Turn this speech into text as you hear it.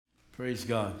Praise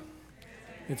God.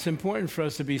 It's important for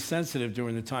us to be sensitive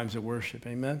during the times of worship.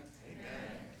 Amen?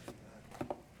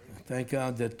 Thank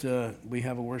God that we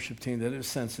have a worship team that is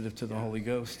sensitive to the Holy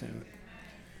Ghost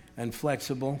and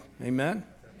flexible. Amen?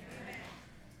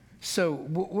 So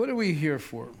what are we here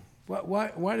for?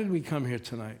 Why did we come here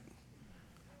tonight?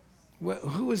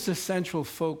 Who is the central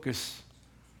focus?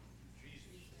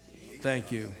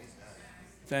 Thank you.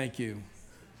 Thank you.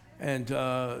 And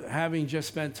having just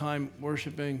spent time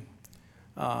worshiping,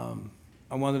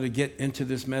 I wanted to get into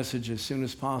this message as soon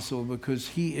as possible because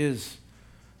he is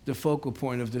the focal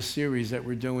point of this series that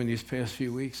we're doing these past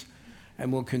few weeks,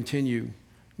 and we'll continue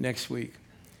next week.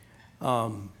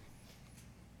 As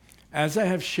I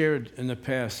have shared in the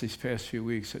past, these past few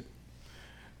weeks,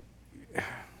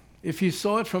 if you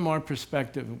saw it from our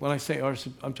perspective, when I say ours,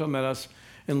 I'm talking about us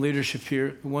in leadership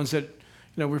here, the ones that,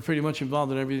 we're pretty much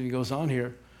involved in everything that goes on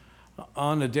here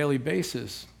on a daily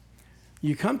basis.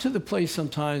 You come to the place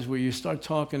sometimes where you start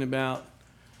talking about,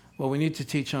 well, we need to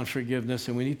teach on forgiveness,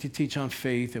 and we need to teach on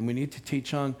faith, and we need to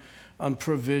teach on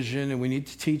provision, and we need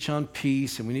to teach on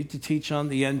peace, and we need to teach on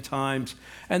the end times.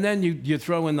 And then you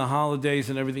throw in the holidays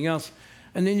and everything else.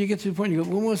 And then you get to the point, you go,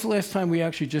 when was the last time we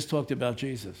actually just talked about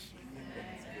Jesus?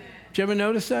 Did you ever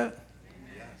notice that?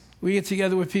 We get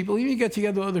together with people, even you get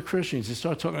together with other Christians, and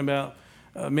start talking about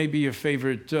maybe your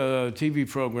favorite TV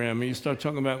program, and you start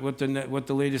talking about what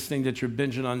the latest thing that you're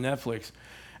binging on Netflix.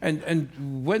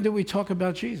 And when do we talk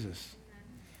about Jesus?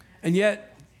 And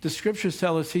yet, the scriptures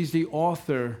tell us he's the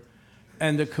author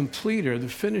and the completer, the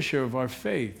finisher of our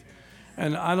faith.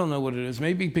 And I don't know what it is.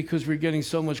 Maybe because we're getting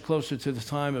so much closer to the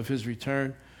time of his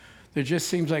return, there just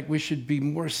seems like we should be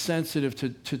more sensitive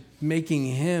to making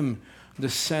him the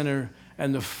center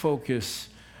and the focus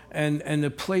and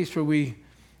the place where we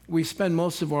spend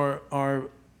most of our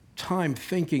time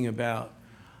thinking about.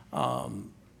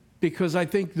 Because I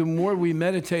think the more we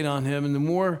meditate on him and the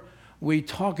more we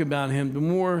talk about him, the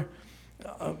more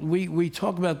we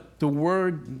talk about the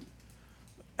word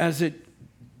as it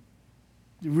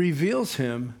reveals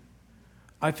him,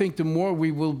 I think the more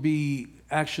we will be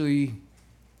actually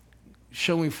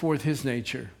showing forth his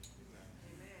nature.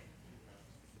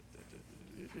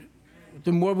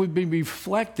 The more we've been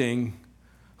reflecting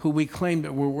who we claim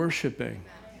that we're worshiping.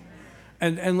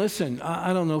 And listen,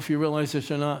 I don't know if you realize this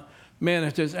or not, man,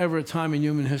 if there's ever a time in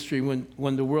human history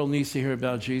when the world needs to hear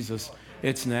about Jesus,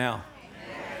 it's now.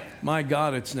 My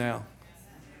God, it's now.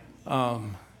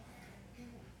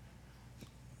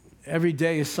 Every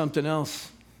day is something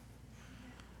else.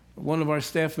 One of our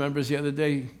staff members the other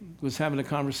day was having a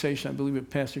conversation, I believe with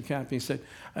Pastor Captain. He said,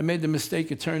 I made the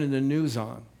mistake of turning the news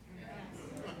on.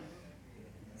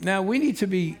 Now, we need to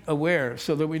be aware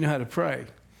so that we know how to pray.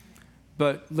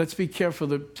 But let's be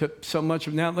careful so much.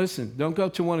 Now, listen, don't go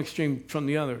to one extreme from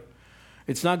the other.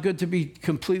 It's not good to be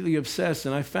completely obsessed.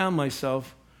 And I found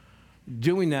myself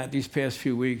doing that these past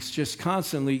few weeks, just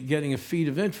constantly getting a feed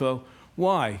of info.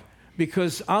 Why?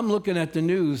 Because I'm looking at the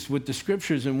news with the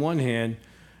scriptures in one hand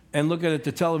and looking at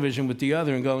the television with the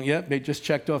other and going, yep, they just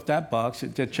checked off that box.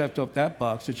 They checked off that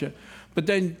box. But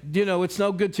then, it's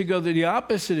no good to go to the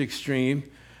opposite extreme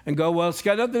and go, well, it's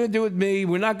got nothing to do with me.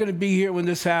 We're not going to be here when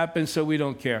this happens, so we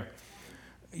don't care.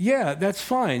 Yeah, that's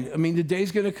fine. I mean, the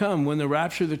day's going to come when the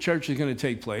rapture of the church is going to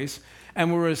take place,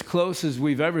 and we're as close as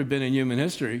we've ever been in human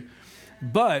history.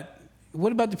 But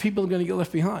what about the people who are going to get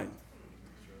left behind?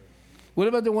 What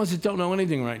about the ones that don't know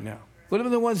anything right now? What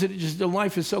about the ones that just their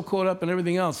life is so caught up in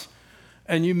everything else?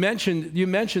 And you mentioned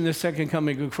the second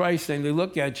coming of Christ, and they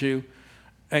look at you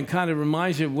and kind of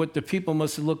reminds you of what the people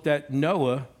must have looked at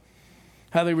Noah,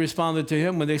 how they responded to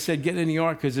him when they said, get in the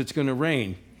ark because it's going to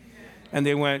rain. And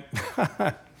they went,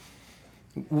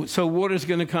 so water's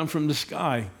going to come from the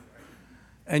sky.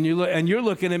 And you're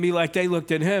looking at me like they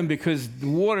looked at him because the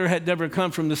water had never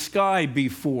come from the sky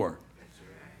before.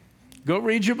 Go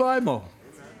read your Bible.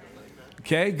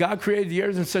 Okay? God created the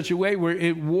earth in such a way where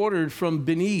it watered from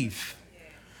beneath.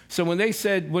 So when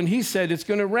he said it's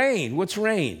going to rain, what's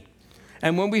rain?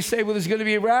 And when we say, well, there's going to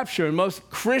be a rapture, and most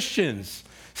Christians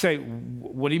say,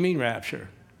 what do you mean rapture?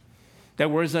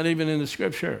 That word's not even in the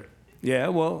scripture. Yeah,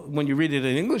 well, when you read it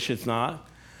in English, it's not.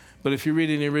 But if you read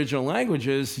it in the original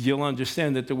languages, you'll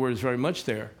understand that the word is very much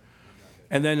there.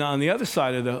 And then on the other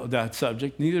side of that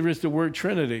subject, neither is the word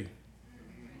Trinity.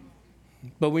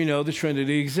 But we know the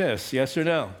Trinity exists, yes or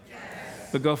no?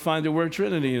 Yes. But go find the word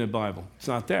Trinity in the Bible. It's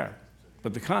not there.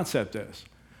 But the concept is.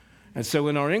 And so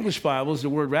in our English Bibles, the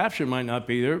word rapture might not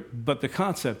be there, but the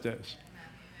concept is.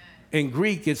 In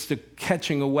Greek, it's the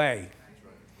catching away.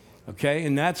 Okay?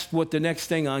 And that's what the next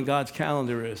thing on God's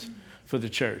calendar is for the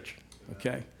church.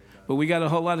 Okay? But we got a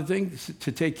whole lot of things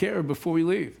to take care of before we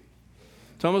leave.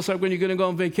 It's almost like when you're going to go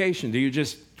on vacation. Do you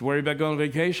just worry about going on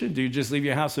vacation? Do you just leave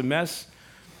your house a mess?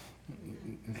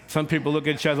 Some people look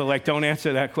at each other like, don't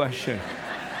answer that question.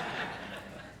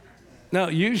 Now,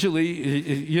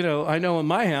 usually, I know in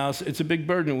my house, it's a big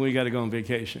burden when we got to go on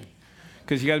vacation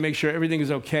because you got to make sure everything is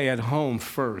okay at home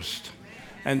first,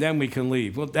 and then we can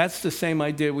leave. Well, that's the same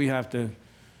idea we have to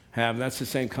have. That's the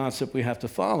same concept we have to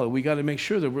follow. We got to make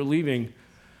sure that we're leaving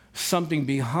something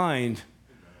behind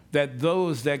that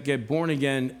those that get born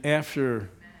again after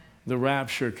the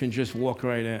rapture can just walk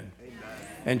right in.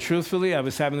 And truthfully, I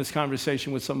was having this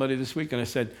conversation with somebody this week, and I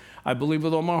said, I believe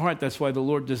with all my heart that's why the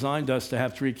Lord designed us to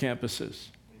have 3 campuses.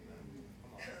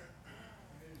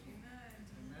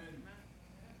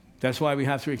 That's why we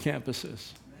have 3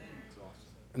 campuses.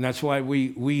 And that's why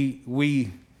we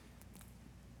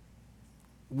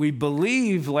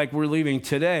believe like we're leaving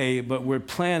today, but we're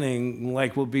planning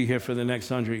like we'll be here for the next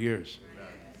 100 years.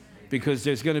 Because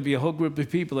there's going to be a whole group of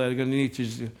people that are going to need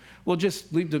to,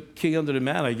 just leave the key under the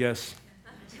mat, I guess.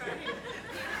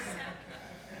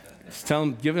 Just tell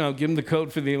them, give them the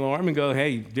code for the alarm and go,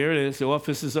 hey, there it is. The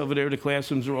office is over there. The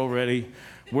classrooms are all ready.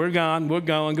 We're gone. We're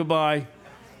going. Goodbye.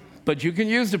 But you can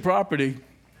use the property.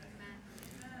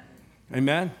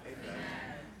 Amen? Amen?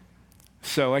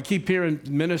 So I keep hearing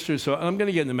ministers. So I'm going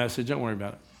to get in the message. Don't worry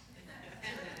about it.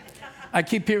 I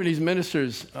keep hearing these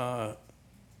ministers on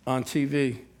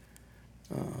TV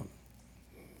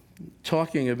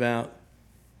talking about,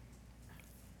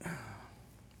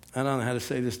 I don't know how to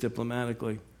say this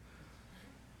diplomatically.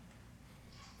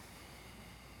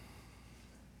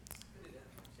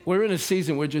 We're in a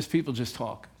season where people just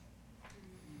talk.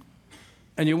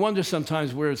 And you wonder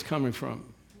sometimes where it's coming from,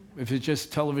 if it's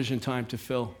just television time to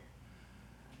fill.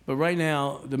 But right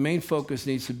now, the main focus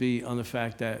needs to be on the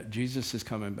fact that Jesus is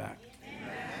coming back.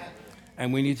 Amen.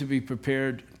 And we need to be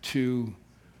prepared to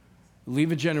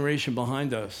leave a generation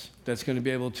behind us that's going to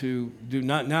be able to do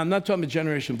now I'm not talking about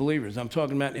generation believers. I'm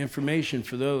talking about information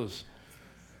for those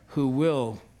who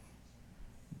will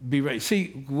be ready.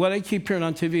 See, what I keep hearing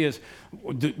on TV is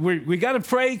we got to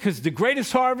pray because the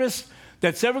greatest harvest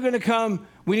that's ever going to come,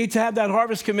 we need to have that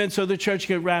harvest come in so the church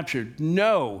get raptured.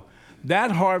 No,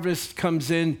 that harvest comes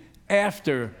in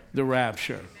after the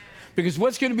rapture. Because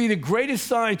what's going to be the greatest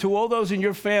sign to all those in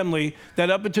your family that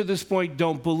up until this point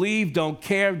don't believe, don't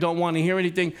care, don't want to hear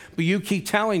anything, but you keep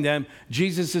telling them,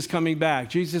 Jesus is coming back,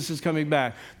 Jesus is coming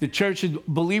back. The church,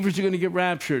 believers are going to get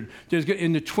raptured.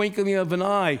 In the twinkling of an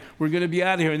eye, we're going to be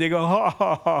out of here. And they go, ha,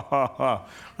 ha, ha, ha, ha.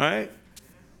 Right?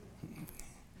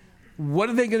 What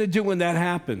are they going to do when that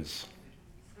happens?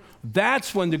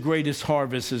 That's when the greatest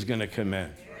harvest is going to come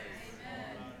in.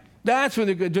 That's when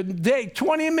the day,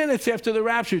 20 minutes after the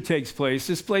rapture takes place,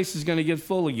 this place is going to get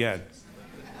full again.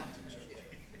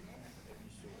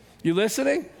 You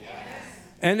listening? Yes.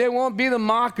 And they won't be the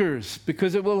mockers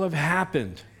because it will have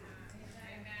happened.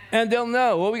 Amen. And they'll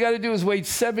know. All we got to do is wait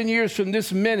 7 years from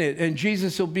this minute and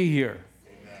Jesus will be here.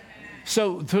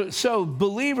 So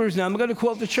believers, now I'm going to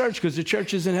quote the church because the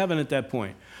church is in heaven at that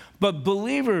point. But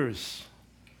believers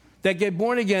that get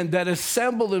born again, that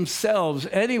assemble themselves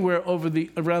anywhere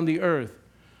around the earth,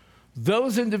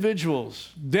 those individuals,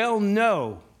 they'll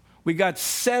know we got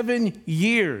 7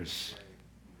 years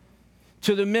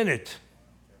to the minute.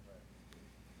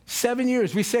 7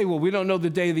 years. We say, well, we don't know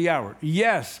the day of the hour.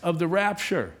 Yes, of the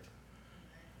rapture.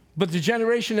 But the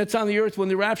generation that's on the earth when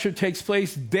the rapture takes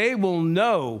place, they will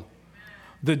know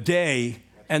the day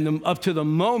and up to the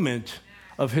moment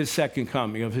of his second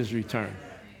coming, of his return.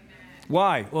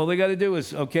 Why? All they got to do is,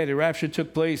 the rapture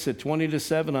took place at 20 to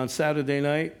 7 on Saturday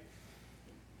night.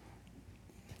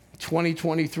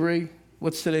 2023.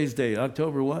 What's today's date?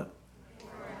 October what?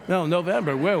 No,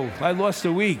 November. Whoa, I lost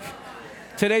a week.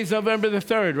 Today's November the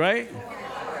 3rd, right?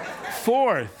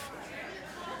 4th.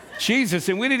 Jesus,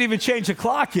 and we didn't even change the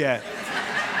clock yet.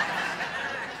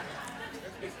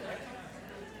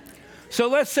 So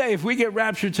let's say if we get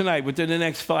raptured tonight within the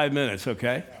next 5 minutes,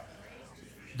 okay?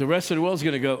 The rest of the world's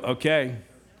going to go, okay.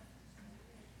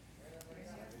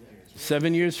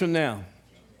 7 years from now,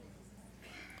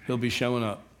 he'll be showing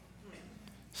up.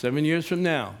 7 years from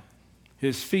now,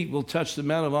 his feet will touch the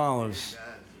Mount of Olives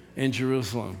in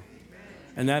Jerusalem.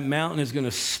 And that mountain is going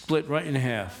to split right in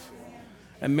half.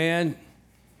 And man,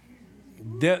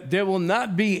 there will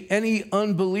not be any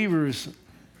unbelievers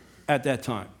at that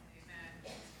time.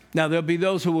 Now, there'll be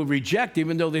those who will reject,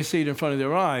 even though they see it in front of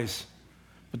their eyes.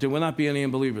 But there will not be any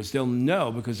unbelievers. They'll know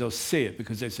because they'll see it,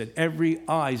 because they said every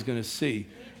eye is going to see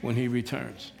when he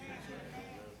returns.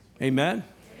 Amen?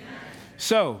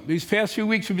 So, these past few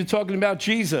weeks we've been talking about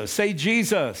Jesus. Say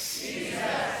Jesus.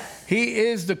 Jesus. He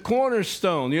is the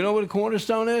cornerstone. You know what a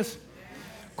cornerstone is?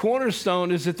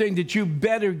 Cornerstone is the thing that you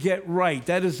better get right.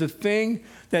 That is the thing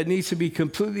that needs to be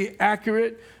completely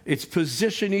accurate. Its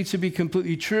position needs to be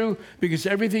completely true, because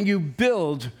everything you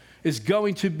build is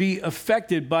going to be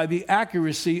affected by the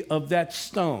accuracy of that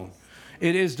stone.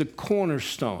 It is the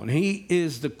cornerstone. He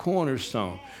is the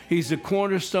cornerstone. He's the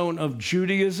cornerstone of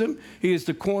Judaism. He is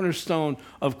the cornerstone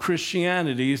of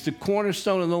Christianity. He's the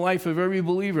cornerstone in the life of every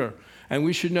believer, and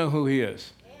we should know who he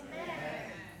is.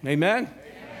 Amen? Amen?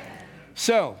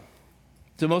 So,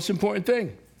 the most important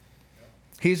thing.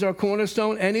 He's our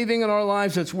cornerstone. Anything in our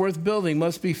lives that's worth building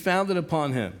must be founded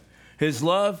upon him, his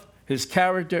love, his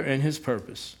character, and his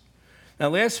purpose. Now,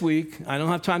 last week, I don't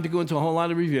have time to go into a whole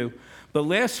lot of review, but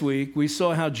last week we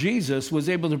saw how Jesus was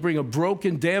able to bring a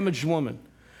broken, damaged woman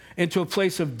into a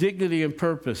place of dignity and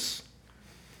purpose.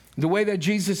 The way that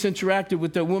Jesus interacted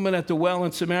with the woman at the well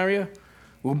in Samaria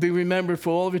will be remembered for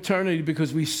all of eternity,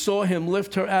 because we saw him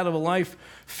lift her out of a life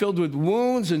filled with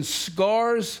wounds and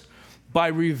scars by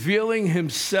revealing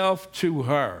himself to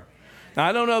her. Now,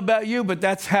 I don't know about you, but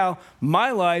that's how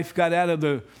my life got out of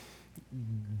the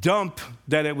dump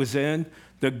that it was in,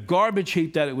 the garbage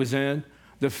heap that it was in,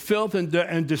 the filth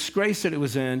and disgrace that it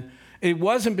was in. It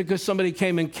wasn't because somebody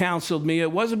came and counseled me.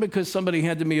 It wasn't because somebody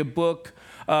handed me a book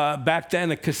back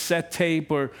then, a cassette tape,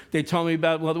 or they told me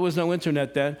about, well, there was no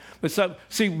internet then. But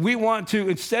see, we want to,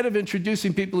 instead of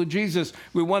introducing people to Jesus,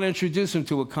 we want to introduce them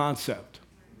to a concept.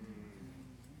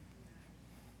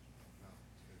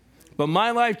 But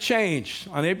my life changed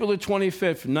on April the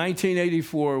 25th,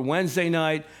 1984, Wednesday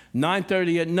night,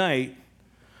 9:30 at night,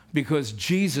 because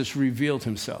Jesus revealed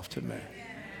himself to me.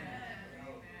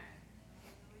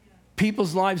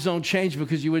 People's lives don't change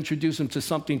because you introduce them to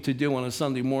something to do on a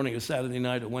Sunday morning, a Saturday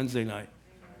night, or Wednesday night.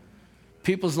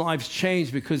 People's lives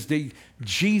change because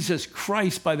Jesus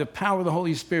Christ, by the power of the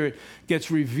Holy Spirit, gets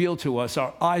revealed to us.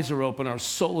 Our eyes are open, our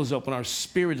soul is open, our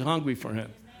spirit is hungry for him.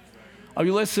 Are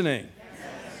you listening?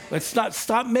 Let's not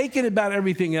stop making it about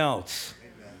everything else.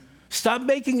 Stop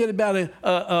making it about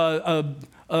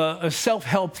a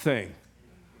self-help thing.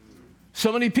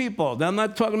 So many people, now I'm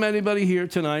not talking about anybody here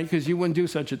tonight because you wouldn't do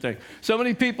such a thing. So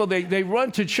many people, they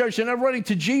run to church. They're not running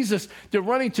to Jesus. They're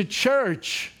running to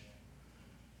church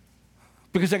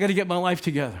because I got to get my life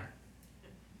together.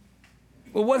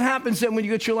 Well, what happens then when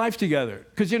you get your life together?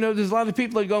 Because, there's a lot of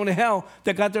people that are going to hell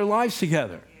that got their lives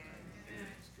together.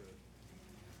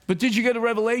 But did you get a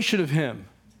revelation of him?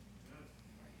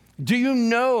 Do you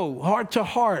know heart to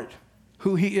heart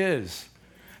who he is?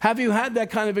 Have you had that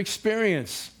kind of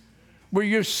experience where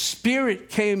your spirit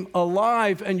came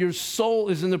alive and your soul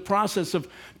is in the process of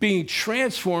being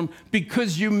transformed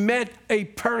because you met a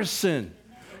person,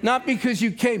 not because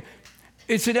you came?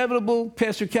 It's inevitable.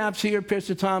 Pastor Cap's here,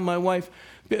 Pastor Tom, my wife,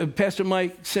 Pastor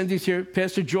Mike, Cindy's here,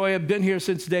 Pastor Joy have been here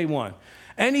since day one.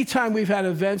 Anytime we've had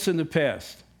events in the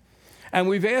past, and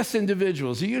we've asked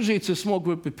individuals, usually it's a small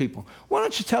group of people, why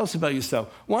don't you tell us about yourself?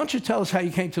 Why don't you tell us how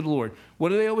you came to the Lord? What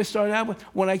do they always start out with?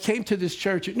 When I came to this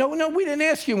church. No, we didn't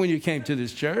ask you when you came to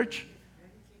this church.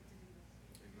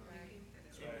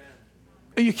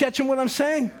 Are you catching what I'm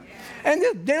saying? And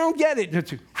they don't get it.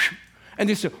 And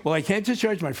they say, well, I came to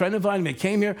church, my friend invited me, I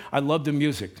came here, I loved the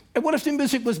music. And what if the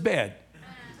music was bad?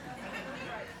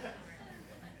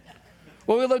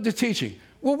 Well, we loved the teaching.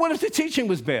 Well, what if the teaching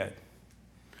was bad?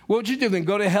 What would you do then?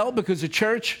 Go to hell because the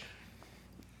church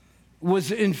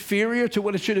was inferior to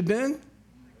what it should have been?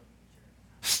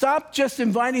 Stop just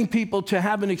inviting people to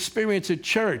have an experience at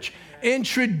church.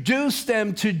 Introduce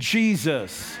them to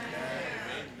Jesus.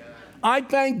 I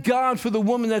thank God for the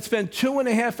woman that spent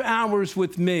 2.5 hours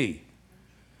with me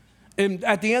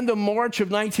at the end of March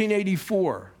of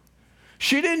 1984.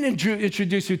 She didn't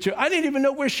introduce you to, I didn't even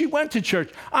know where she went to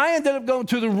church. I ended up going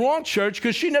to the wrong church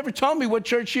because she never told me what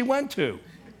church she went to.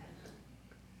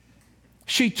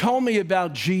 She told me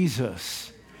about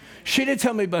Jesus. She didn't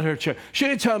tell me about her church. She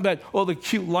didn't tell me about all the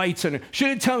cute lights in her. She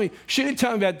didn't tell me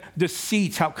about the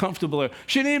seats, how comfortable they are.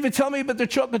 She didn't even tell me about the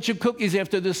chocolate chip cookies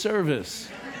after the service.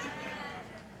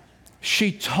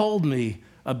 She told me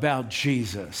about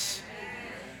Jesus.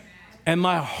 And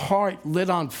my heart lit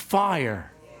on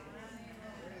fire.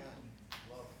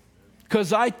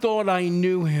 Because I thought I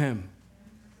knew him.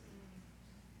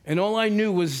 And all I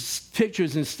knew was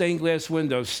pictures in stained glass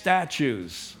windows,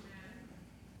 statues,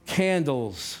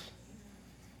 candles,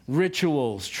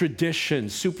 rituals,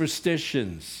 traditions,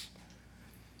 superstitions.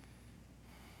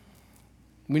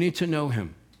 We need to know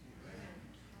him.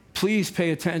 Please pay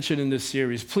attention in this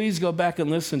series. Please go back and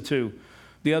listen to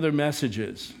the other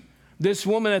messages. This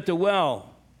woman at the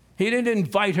well, he didn't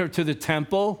invite her to the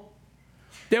temple.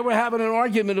 They were having an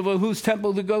argument about whose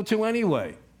temple to go to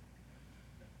anyway.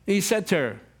 He said to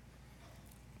her,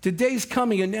 The day's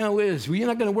coming, and now is, where you're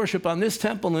not going to worship on this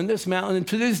temple and this mountain. And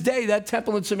to this day, that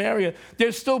temple in Samaria,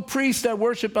 there's still priests that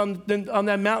worship on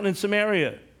that mountain in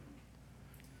Samaria.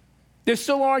 They're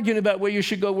still arguing about where you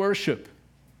should go worship.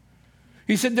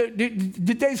 He said,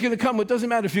 the day's going to come. It doesn't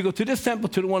matter if you go to this temple,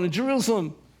 to the one in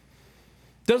Jerusalem.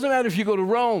 Doesn't matter if you go to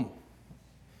Rome.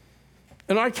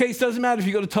 In our case, doesn't matter if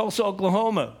you go to Tulsa,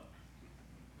 Oklahoma.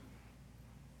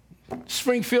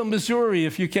 Springfield, Missouri,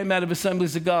 if you came out of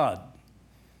Assemblies of God.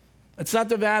 It's not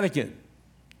the Vatican,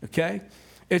 okay?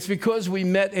 It's because we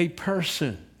met a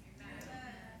person.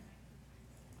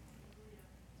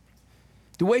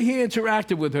 The way he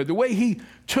interacted with her, the way he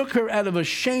took her out of a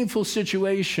shameful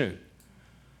situation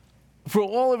for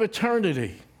all of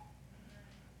eternity,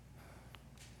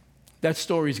 that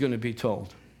story's going to be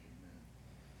told.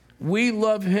 We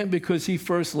love him because he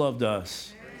first loved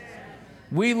us.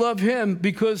 We love him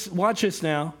because, watch this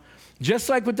now, just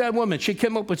like with that woman, she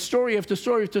came up with story after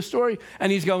story after story,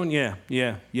 and he's going, yeah.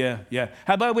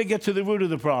 How about we get to the root of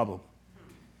the problem?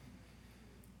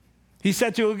 He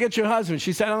said to her, get your husband.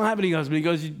 She said, I don't have any husband. He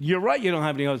goes, you're right, you don't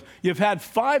have any husband. You've had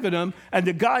 5 of them, and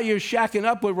the guy you're shacking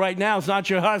up with right now is not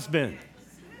your husband.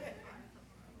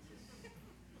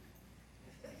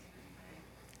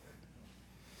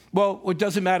 Well, it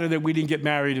doesn't matter that we didn't get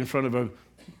married in front of a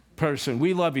person.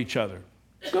 We love each other.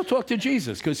 Go talk to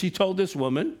Jesus, because he told this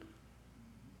woman,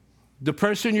 the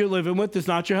person you're living with is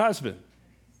not your husband.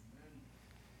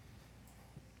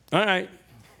 All right.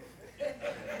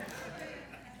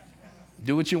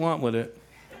 Do what you want with it.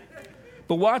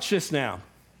 But watch this now.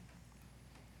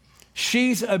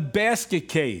 She's a basket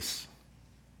case.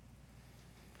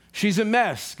 She's a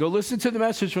mess. Go listen to the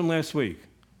message from last week.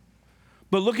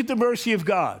 But look at the mercy of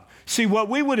God. See, what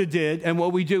we would have did and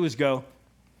what we do is go,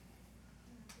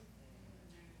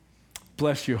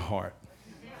 bless your heart.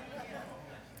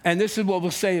 And this is what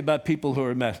we'll say about people who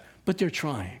are a mess. But they're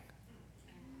trying.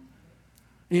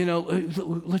 You know,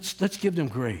 let's give them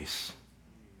grace.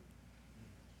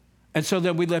 And so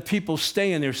then we let people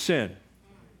stay in their sin.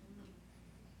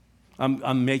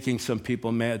 I'm making some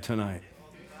people mad tonight.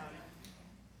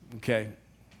 Okay?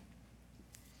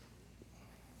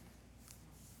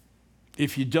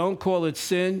 If you don't call it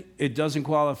sin, it doesn't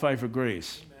qualify for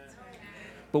grace.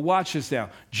 But watch this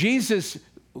now. Jesus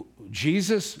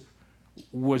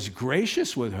was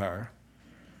gracious with her,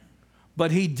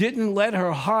 but he didn't let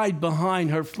her hide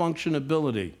behind her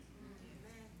functionability.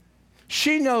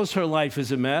 She knows her life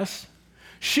is a mess.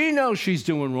 She knows she's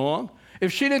doing wrong.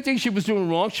 If she didn't think she was doing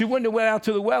wrong, she wouldn't have went out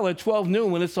to the well at 12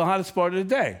 noon when it's the hottest part of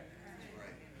the day.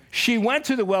 She went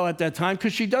to the well at that time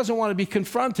because she doesn't want to be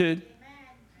confronted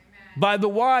by the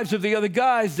wives of the other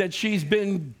guys that she's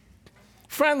been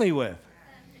friendly with.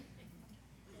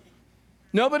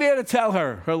 Nobody had to tell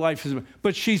her her life is,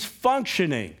 but she's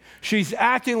functioning. She's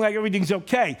acting like everything's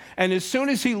okay. And as soon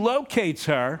as he locates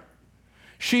her,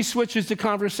 she switches the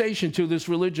conversation to this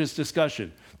religious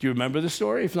discussion. Do you remember the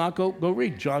story? If not, go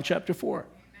read John chapter 4.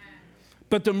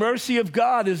 But the mercy of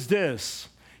God is this.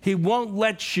 He won't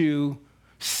let you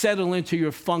settle into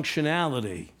your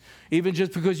functionality. Even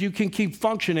just because you can keep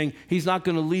functioning, he's not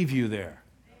going to leave you there.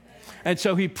 And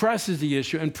so he presses the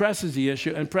issue and presses the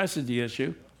issue and presses the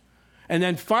issue. And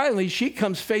then finally, she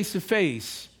comes face to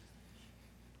face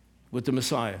with the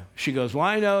Messiah. She goes, well,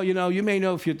 I know, you may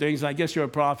know a few things. I guess you're a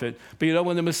prophet. But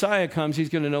when the Messiah comes, he's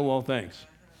going to know all things.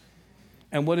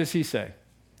 And what does he say?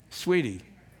 Sweetie,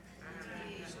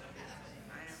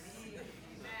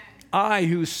 I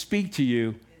who speak to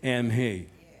you am he.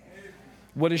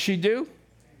 What does she do?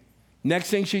 Next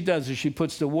thing she does is she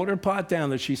puts the water pot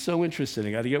down that she's so interested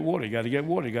in. Got to get water, got to get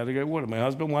water, got to get water. My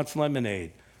husband wants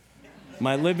lemonade.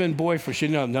 My live-in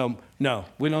boyfriend, no,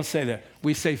 we don't say that.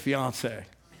 We say fiance.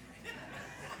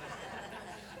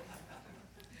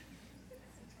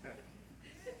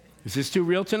 Is this too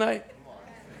real tonight?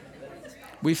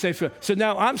 We say, so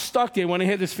now I'm stuck there when I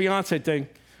hear this fiance thing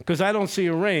because I don't see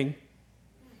a ring.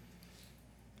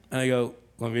 And I go,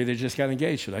 well, maybe they just got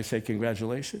engaged. Should I say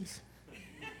congratulations?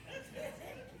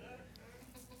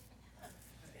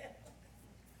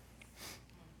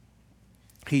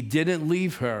 He didn't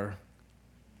leave her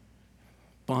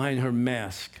behind her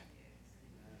mask.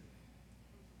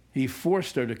 He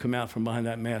forced her to come out from behind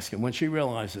that mask. And when she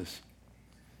realizes,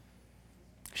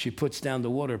 she puts down the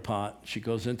water pot, she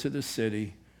goes into the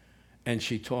city, and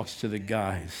she talks to the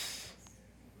guys.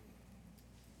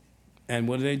 And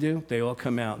what do? They all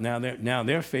come out. Now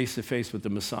they're face to face with the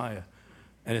Messiah.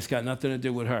 And it's got nothing to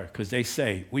do with her, because they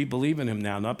say, we believe in him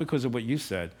now, not because of what you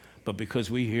said, but because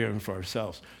we hear him for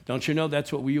ourselves. Don't you know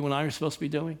that's what you and I are supposed to be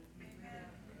doing?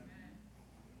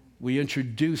 We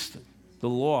introduced the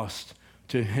lost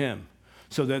to him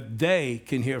so that they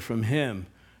can hear from him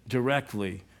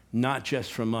directly, not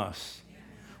just from us.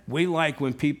 We like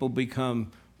when people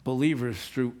become believers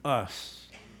through us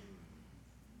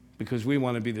because we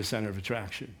want to be the center of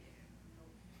attraction.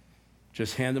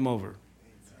 Just hand them over.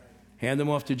 Hand them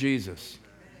off to Jesus.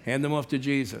 Hand them off to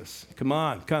Jesus. Come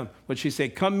on, come. What'd she say?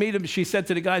 Come meet him. She said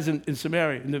to the guys in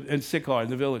Samaria, in Sychar, in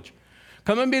the village,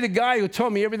 come and meet a guy who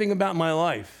told me everything about my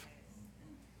life.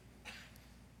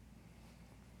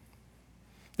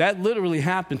 That literally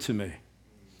happened to me.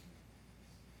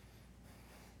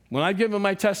 When I've given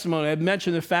my testimony, I've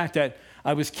mentioned the fact that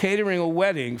I was catering a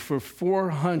wedding for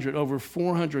over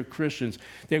 400 Christians.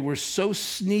 They were so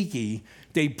sneaky,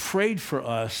 they prayed for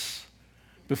us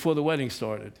before the wedding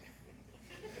started.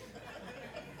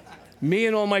 Me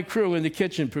and all my crew in the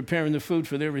kitchen preparing the food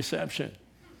for their reception.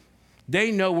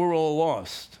 They know we're all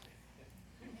lost.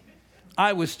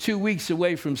 I was 2 weeks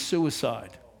away from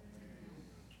suicide.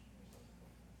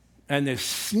 And they're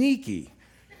sneaky.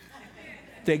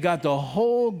 They got the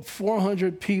whole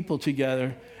 400 people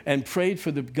together and prayed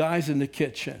for the guys in the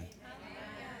kitchen.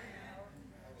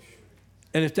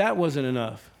 And if that wasn't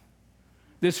enough,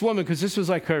 this woman, because this was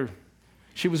like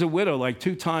she was a widow like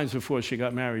 2 times before she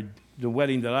got married, the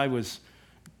wedding that I was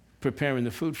preparing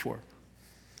the food for.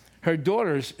 Her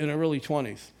daughter's in her early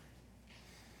 20s.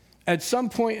 At some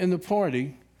point in the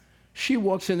party, she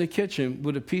walks in the kitchen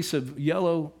with a piece of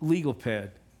yellow legal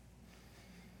pad.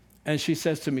 And she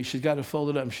says to me, she's got it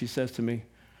folded up, and she says to me,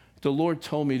 the Lord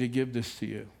told me to give this to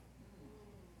you.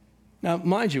 Now,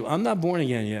 mind you, I'm not born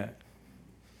again yet.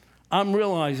 I'm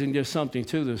realizing there's something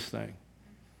to this thing.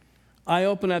 I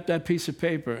opened up that piece of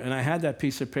paper, and I had that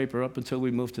piece of paper up until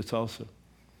we moved to Tulsa.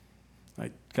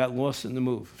 I got lost in the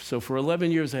move. So for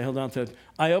 11 years, I held on to it.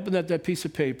 I opened up that piece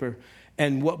of paper,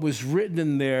 and what was written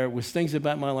in there was things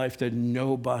about my life that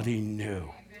nobody knew,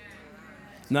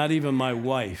 not even my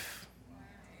wife.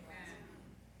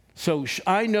 So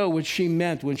I know what she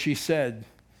meant when she said,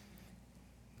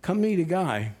 come meet a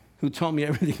guy who told me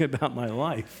everything about my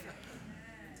life.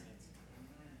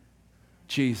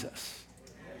 Jesus.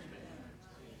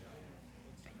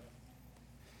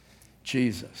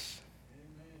 Jesus.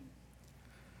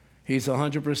 He's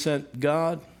 100%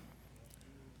 God,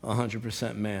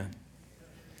 100% man.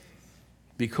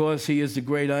 Because he is the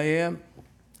great I am,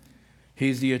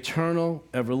 he's the eternal,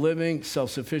 ever-living,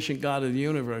 self-sufficient God of the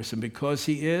universe. And because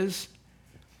he is,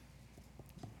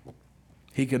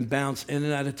 he can bounce in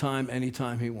and out of time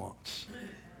anytime he wants.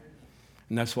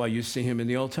 And that's why you see him in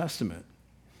the Old Testament.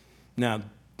 Now,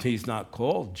 he's not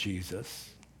called Jesus.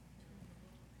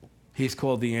 He's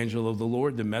called the angel of the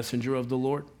Lord, the messenger of the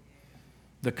Lord,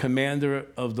 the commander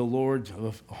of the Lord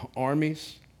of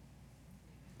armies.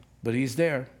 But he's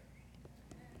there.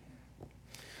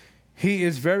 He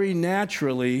is very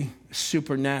naturally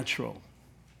supernatural.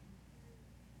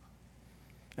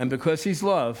 And because he's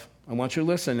love, I want you to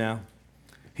listen now,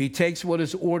 he takes what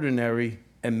is ordinary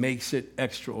and makes it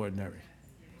extraordinary.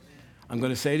 I'm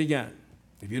going to say it again.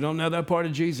 If you don't know that part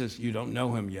of Jesus, you don't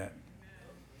know him yet.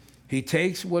 He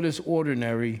takes what is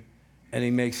ordinary and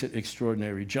he makes it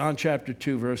extraordinary. John chapter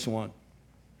 2, verse 1.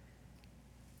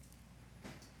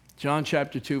 John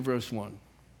chapter 2, verse 1.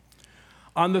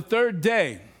 On the third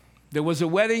day, there was a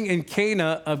wedding in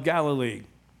Cana of Galilee,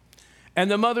 and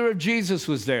the mother of Jesus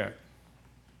was there.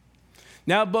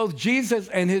 Now, both Jesus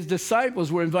and his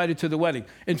disciples were invited to the wedding.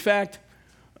 In fact,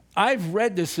 I've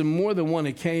read this on more than one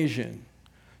occasion.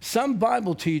 Some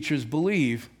Bible teachers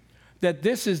believe that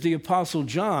this is the Apostle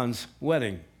John's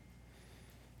wedding.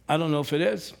 I don't know if it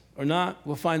is or not.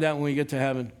 We'll find out when we get to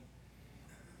heaven.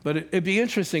 But it'd be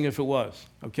interesting if it was,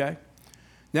 okay?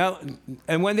 Now,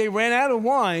 and when they ran out of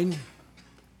wine,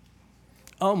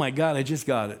 oh my God, I just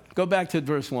got it. Go back to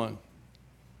verse 1.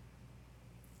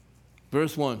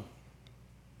 Verse 1.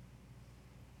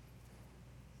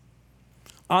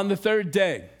 On the third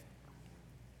day.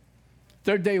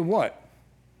 Third day of what?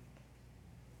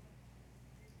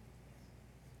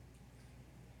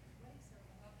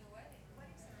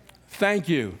 Thank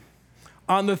you.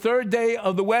 On the third day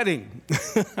of the wedding.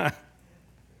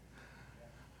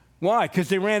 Why? Because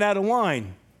they ran out of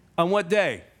wine. On what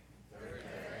day?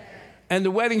 And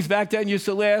the weddings back then used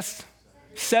to last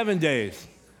 7 days.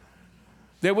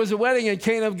 There was a wedding in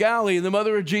Cana of Galilee, and the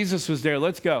mother of Jesus was there.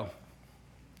 Let's go.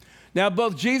 Now,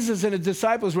 both Jesus and his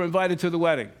disciples were invited to the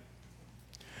wedding.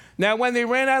 Now, when they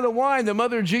ran out of wine, the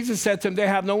mother of Jesus said to them, they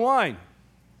have no wine.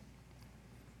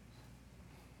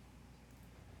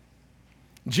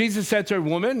 Jesus said to her,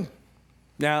 woman,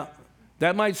 now,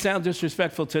 that might sound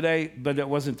disrespectful today, but it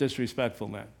wasn't disrespectful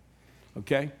then,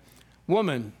 okay?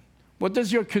 Woman, what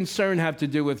does your concern have to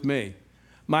do with me?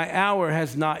 My hour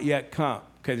has not yet come.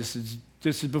 Okay, this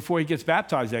is before he gets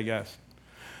baptized, I guess.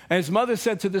 And his mother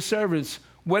said to the servants,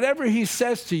 whatever he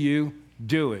says to you,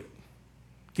 do it.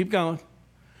 Keep going.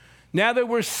 Now there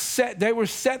were set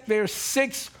there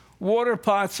 6 water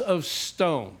pots of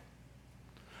stone,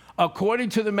 according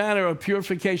to the manner of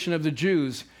purification of the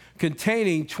Jews,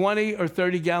 containing 20 or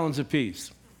 30 gallons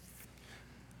apiece.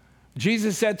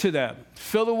 Jesus said to them,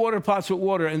 fill the water pots with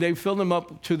water, and they filled them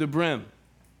up to the brim.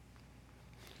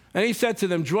 And he said to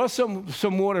them, draw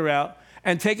some water out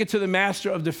and take it to the master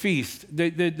of the feast,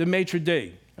 the maitre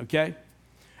d', okay?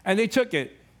 And they took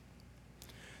it.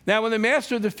 Now, when the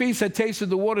master of the feast had tasted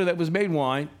the water that was made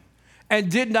wine and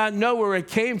did not know where it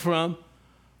came from,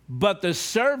 but the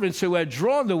servants who had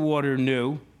drawn the water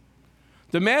knew,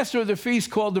 the master of the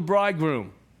feast called the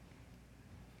bridegroom.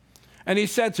 And he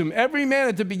said to him, every man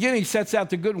at the beginning sets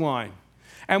out the good wine.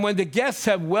 And when the guests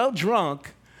have well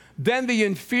drunk, then the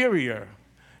inferior.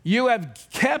 You have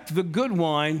kept the good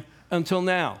wine until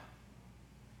now.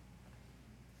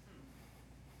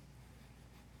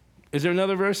 Is there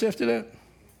another verse after that?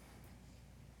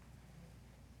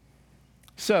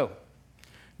 So,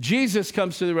 Jesus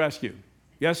comes to the rescue.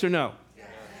 Yes or no? Yes.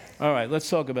 All right, let's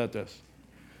talk about this.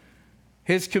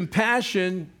 His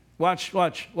compassion, watch.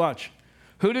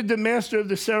 Who did the master of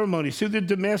the ceremonies, who did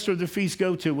the master of the feast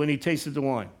go to when he tasted the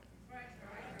wine?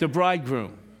 The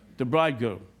bridegroom. The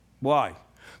bridegroom. Why?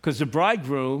 Because the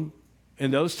bridegroom in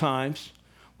those times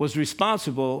was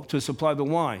responsible to supply the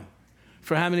wine.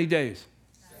 For how many days?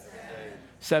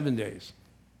 7 days.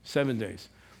 7 days.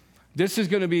 This is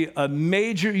going to be a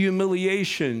major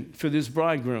humiliation for this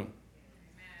bridegroom.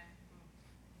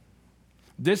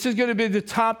 This is going to be the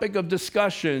topic of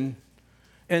discussion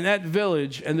in that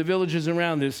village and the villages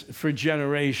around this for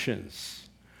generations.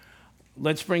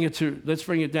 Let's bring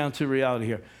it down to reality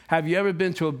here. Have you ever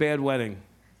been to a bad wedding?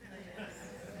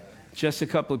 Just a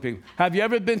couple of people. Have you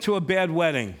ever been to a bad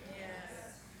wedding?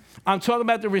 Yes. I'm talking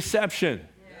about the reception.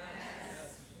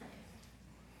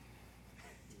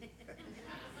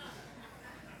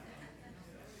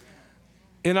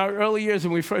 In our early years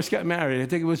when we first got married, I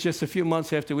think it was just a few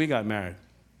months after we got married,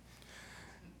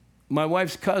 my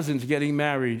wife's cousin's getting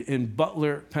married in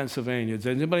Butler, Pennsylvania. Does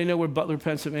anybody know where Butler,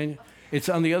 Pennsylvania? It's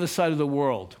on the other side of the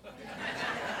world.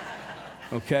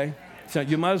 Okay? So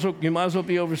you might as well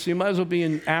be overseas. You might as well be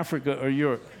in Africa or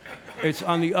Europe. It's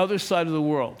on the other side of the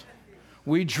world.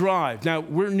 We drive. Now,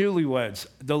 we're newlyweds.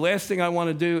 The last thing I want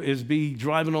to do is be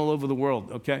driving all over the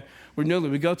world, okay? We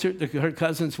go to her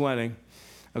cousin's wedding,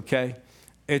 okay?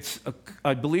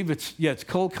 I believe it's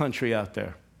cold country out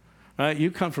there. All right,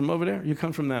 you come from over there, you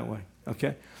come from that way,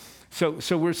 okay? So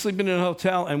we're sleeping in a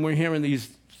hotel, and we're hearing these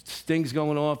things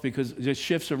going off because the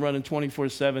shifts are running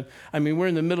 24/7. I mean, we're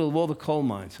in the middle of all the coal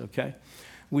mines, okay?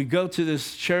 We go to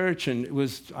this church, and it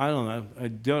was, I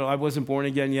don't know, I wasn't born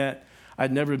again yet.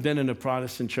 I'd never been in a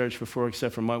Protestant church before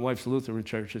except for my wife's Lutheran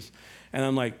churches. And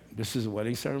I'm like, this is a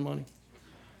wedding ceremony?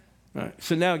 All right,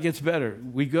 so now it gets better.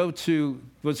 We go to,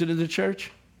 was it in the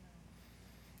church?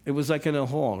 It was like in a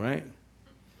hall, right?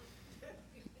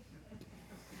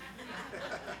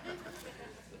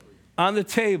 On the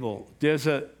table, there's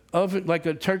a oven, like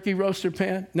a turkey roaster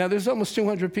pan. Now, there's almost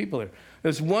 200 people there.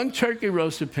 There's one turkey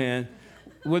roaster pan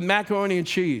with macaroni and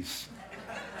cheese.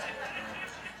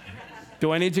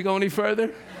 Do I need to go any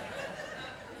further?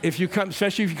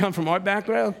 Especially if you come from our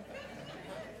background,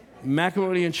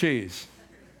 macaroni and cheese,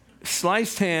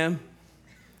 sliced ham,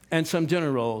 and some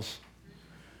dinner rolls.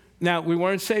 Now, we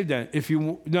weren't saved then.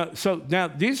 So now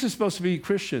these are supposed to be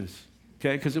Christians.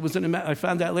 Okay, because it was I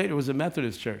found out later it was a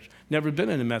Methodist church. Never been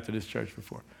in a Methodist church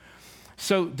before.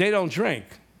 So they don't drink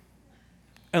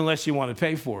unless you want to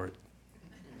pay for it.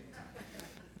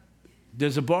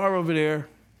 There's a bar over there.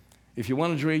 If you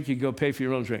want to drink, you go pay for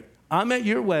your own drink. I'm at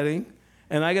your wedding,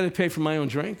 and I got to pay for my own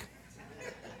drink?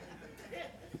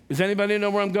 Does anybody know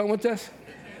where I'm going with this?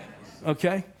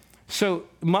 Okay. So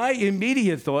my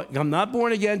immediate thought, I'm not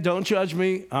born again, don't judge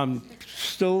me. I'm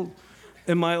still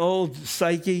in my old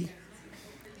psyche.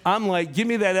 I'm like, give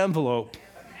me that envelope.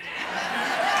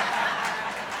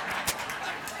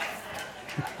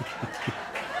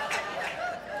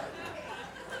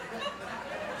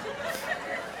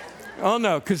 Oh,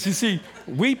 no, because you see,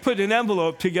 we put an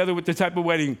envelope together with the type of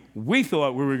wedding we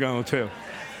thought we were going to.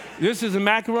 This is a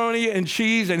macaroni and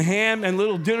cheese and ham and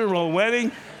little dinner roll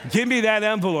wedding. Give me that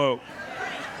envelope.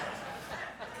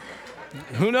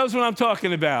 Who knows what I'm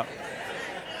talking about?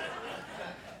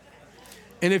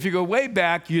 And if you go way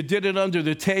back, you did it under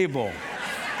the table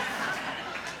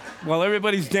while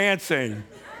everybody's dancing.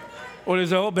 Or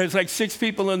there's like 6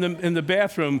 people in the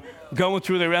bathroom going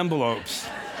through their envelopes.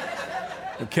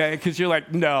 Okay? Because you're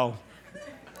like, no.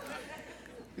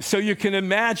 So you can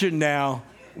imagine now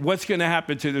what's going to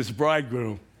happen to this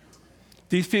bridegroom.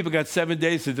 These people got 7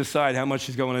 days to decide how much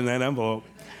is going in that envelope,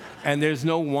 and there's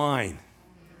no wine.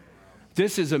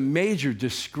 This is a major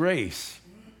disgrace,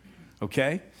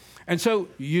 okay? And so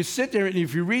you sit there, and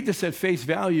if you read this at face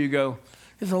value, you go,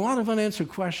 there's a lot of unanswered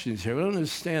questions here. I don't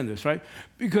understand this, right?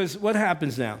 Because what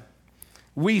happens now?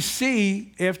 We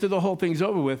see, after the whole thing's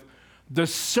over with, the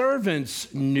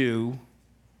servants knew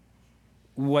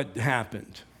what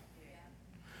happened.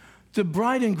 The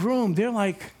bride and groom, they're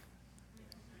like,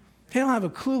 they don't have a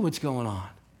clue what's going on.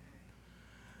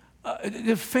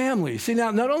 The family. See,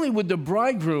 now, not only would the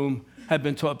bridegroom have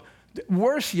been taught,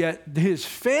 worse yet, his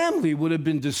family would have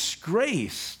been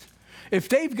disgraced. If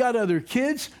they've got other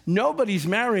kids, nobody's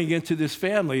marrying into this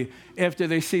family after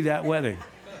they see that wedding.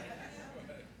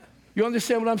 You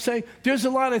understand what I'm saying? There's a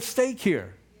lot at stake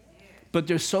here, but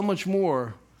there's so much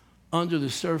more under the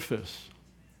surface.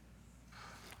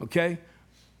 Okay?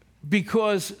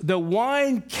 Because the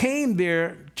wine came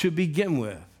there to begin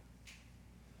with.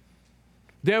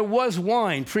 There was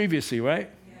wine previously,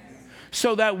 right? Yes.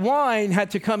 So that wine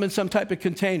had to come in some type of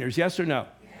containers, yes or no?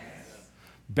 Yes.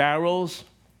 Barrels,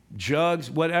 jugs,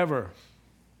 whatever.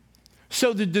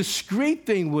 So the discreet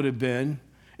thing would have been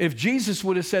if Jesus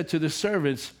would have said to the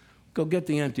servants, go get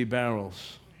the empty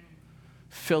barrels,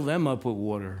 fill them up with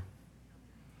water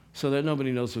so that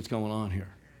nobody knows what's going on here.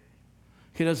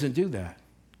 He doesn't do that.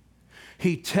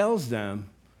 He tells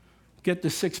them, get the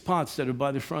 6 pots that are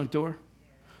by the front door,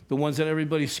 the ones that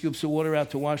everybody scoops the water out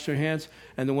to wash their hands,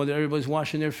 and the one that everybody's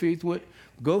washing their feet with,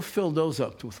 go fill those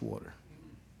up with water.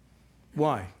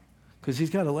 Why? Because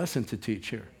he's got a lesson to teach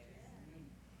here.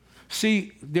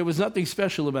 See, there was nothing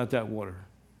special about that water.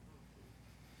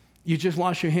 You just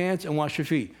wash your hands and wash your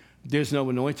feet. There's no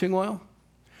anointing oil.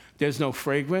 There's no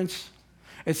fragrance.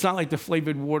 It's not like the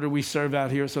flavored water we serve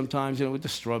out here sometimes, with the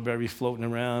strawberry floating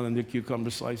around and the cucumber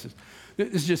slices.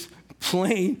 It's just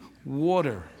plain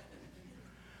water.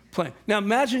 Plain. Now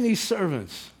imagine these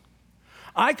servants.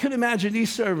 I could imagine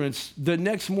these servants the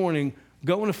next morning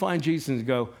going to find Jesus and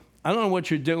go, I don't know what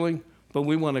you're doing, but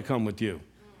we want to come with you.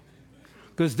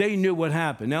 Because they knew what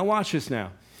happened. Now watch this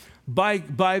now. By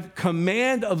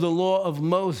command of the law of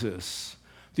Moses,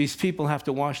 these people have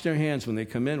to wash their hands when they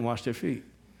come in, wash their feet.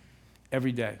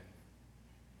 Every day.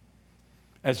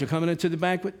 As they're coming into the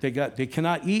banquet, they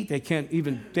cannot eat, they can't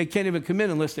even come in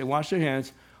unless they wash their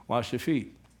hands, wash their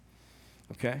feet.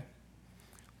 Okay?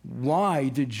 Why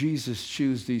did Jesus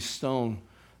choose these stone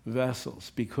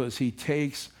vessels? Because he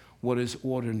takes what is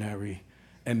ordinary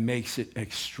and makes it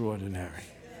extraordinary.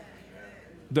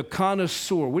 The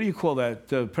connoisseur, what do you call that?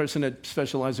 The person that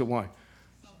specializes in wine?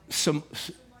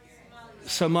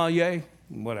 Sommelier?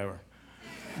 Whatever.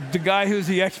 The guy who's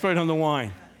the expert on the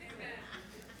wine.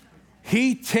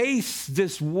 He tastes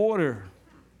this water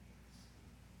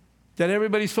that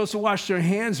everybody's supposed to wash their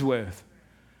hands with.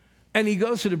 And he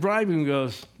goes to the bridegroom and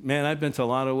goes, man, I've been to a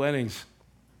lot of weddings.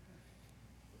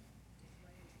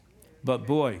 But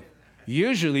boy,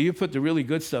 usually you put the really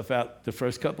good stuff out the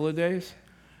first couple of days.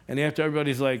 And after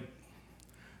everybody's like,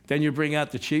 then you bring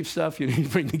out the cheap stuff. You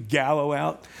bring the Gallo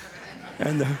out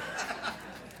and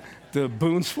the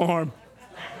Boone's Farm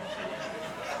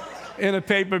in a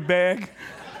paper bag.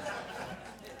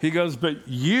 He goes, but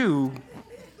you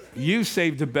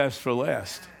saved the best for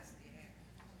last.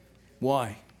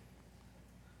 Why?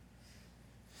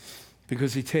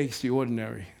 Because he takes the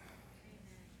ordinary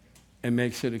and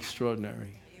makes it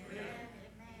extraordinary.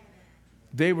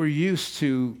 They were used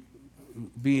to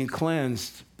being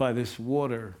cleansed by this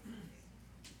water,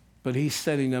 but he's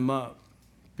setting them up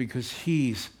because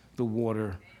he's the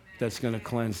water that's going to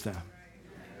cleanse them.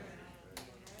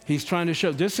 He's trying to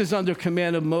show, this is under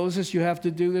command of Moses, you have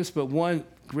to do this, but one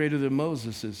greater than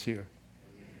Moses is here.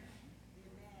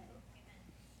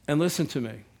 And listen to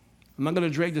me. I'm not going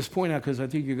to drag this point out because I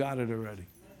think you got it already.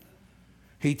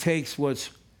 He takes what's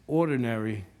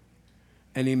ordinary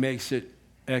and he makes it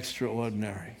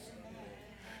extraordinary.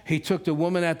 He took the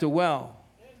woman at the well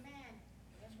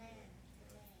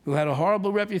who had a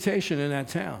horrible reputation in that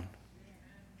town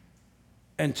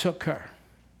and took her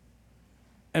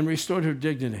and restored her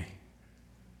dignity,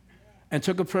 and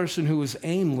took a person who was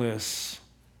aimless.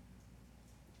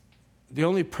 The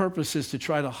only purpose is to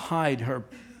try to hide her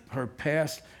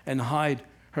past and hide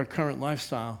her current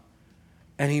lifestyle,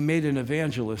 and he made an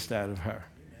evangelist out of her.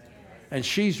 And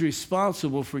she's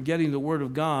responsible for getting the word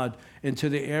of God into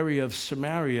the area of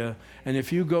Samaria. And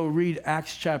if you go read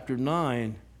Acts chapter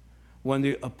 9, when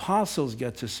the apostles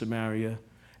get to Samaria,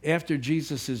 after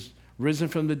Jesus is risen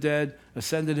from the dead,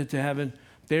 ascended into heaven,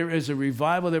 There is a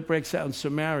revival that breaks out in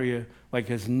Samaria like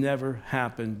has never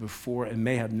happened before and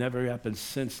may have never happened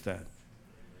since then.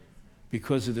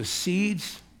 Because of the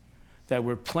seeds that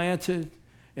were planted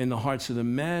in the hearts of the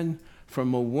men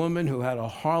from a woman who had a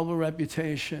horrible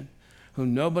reputation, who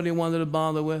nobody wanted to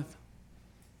bother with.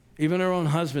 Even her own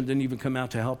husband didn't even come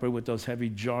out to help her with those heavy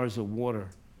jars of water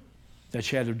that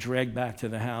she had to drag back to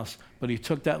the house. But he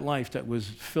took that life that was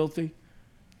filthy,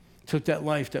 took that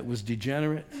life that was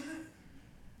degenerate,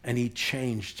 and he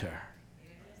changed her.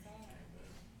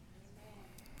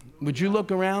 Would you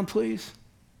look around, please?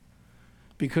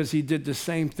 Because he did the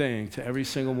same thing to every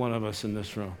single one of us in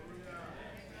this room.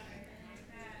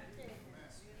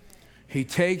 He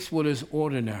takes what is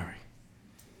ordinary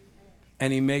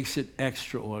and he makes it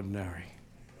extraordinary.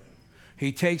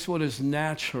 He takes what is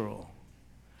natural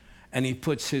and he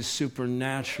puts his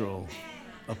supernatural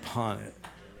upon it.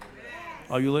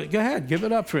 Are you? Go ahead, give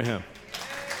it up for him.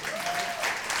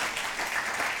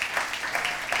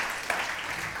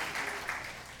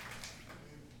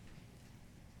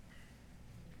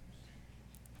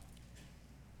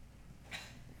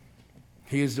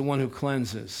 He is the one who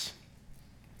cleanses.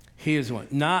 He is the one,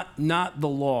 not the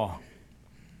law.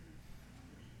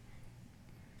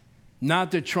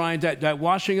 Not that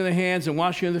washing of the hands and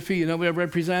washing of the feet, you know what it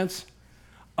represents?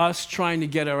 Us trying to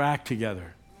get our act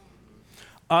together.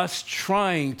 Us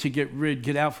trying to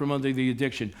get out from under the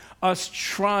addiction. Us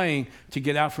trying to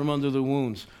get out from under the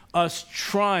wounds. Us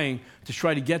trying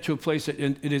to get to a place that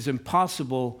it is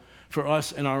impossible for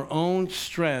us in our own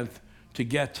strength to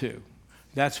get to.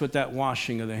 That's what that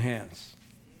washing of the hands.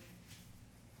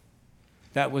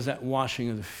 That was that washing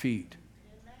of the feet.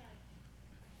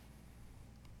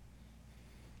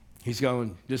 He's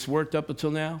going, this worked up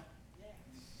until now,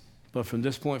 but from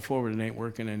this point forward, it ain't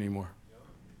working anymore.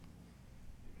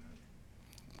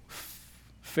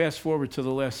 Fast forward to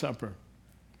the Last Supper.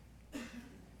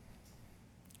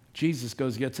 Jesus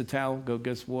goes, gets a towel,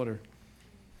 gets water.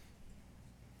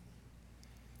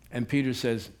 And Peter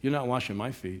says, you're not washing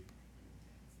my feet.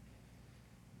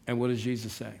 And what does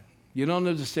Jesus say? You don't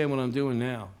understand what I'm doing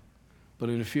now, but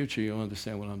in the future, you'll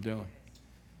understand what I'm doing.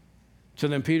 So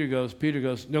then Peter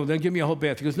goes, no, then give me a whole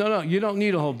bath. He goes, no, you don't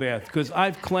need a whole bath because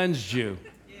I've cleansed you.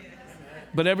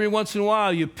 But every once in a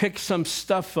while, you pick some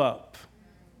stuff up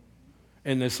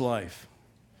in this life.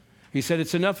 He said,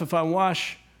 it's enough if I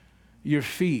wash your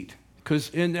feet.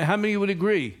 Because how many would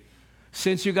agree?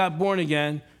 Since you got born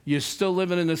again, you're still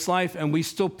living in this life, and we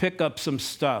still pick up some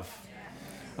stuff.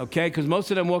 Okay? Because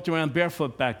most of them walked around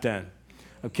barefoot back then.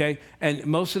 Okay? And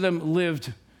most of them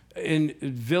lived in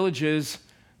villages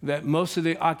that most of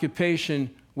the occupation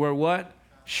were what?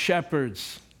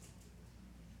 Shepherds.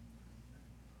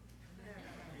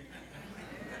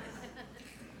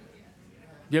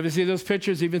 You ever see those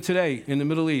pictures even today in the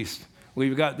Middle East?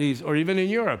 We've got these, or even in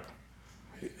Europe.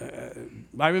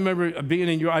 I remember being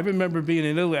in Europe. I remember being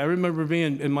in Italy. I remember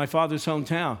being in my father's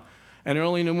hometown. And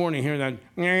early in the morning, hearing that,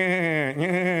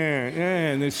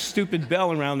 and this stupid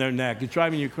bell around their neck. It's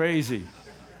driving you crazy.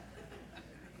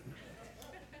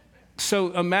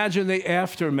 So imagine the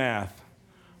aftermath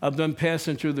of them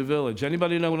passing through the village.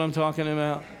 Anybody know what I'm talking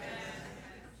about?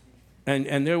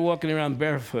 And they're walking around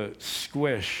barefoot.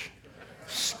 Squish,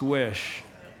 squish,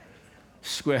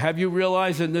 squish. Have you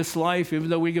realized in this life, even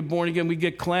though we get born again, we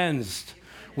get cleansed.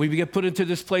 We get put into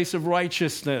this place of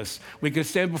righteousness. We can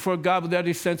stand before God without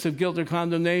any sense of guilt or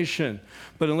condemnation.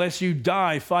 But unless you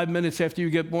die 5 minutes after you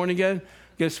get born again,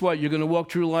 guess what? You're going to walk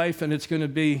through life and it's going to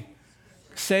be,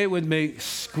 say it with me,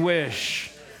 squish,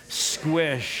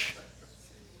 squish.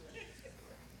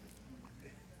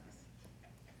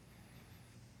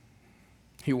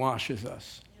 He washes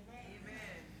us.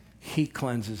 He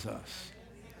cleanses us.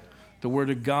 The Word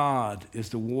of God is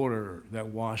the water that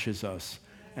washes us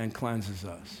and cleanses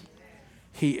us.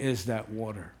 He is that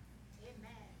water.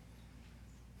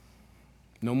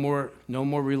 No more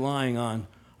relying on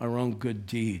our own good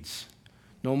deeds.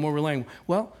 No more relying,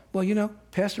 well, you know,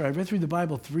 Pastor, I read through the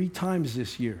Bible 3 times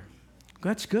this year.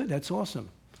 That's good. That's awesome.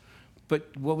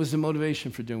 But what was the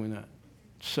motivation for doing that?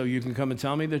 So you can come and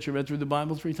tell me that you read through the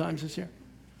Bible 3 times this year?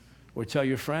 Or tell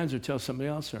your friends or tell somebody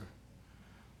else? Or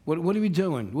what are we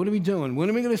doing? What are we doing? When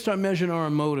are we going to start measuring our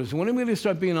motives? When are we going to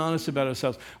start being honest about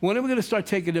ourselves? When are we going to start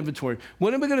taking inventory?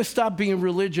 When are we going to stop being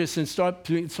religious and start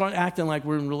acting like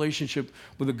we're in relationship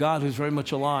with a God who's very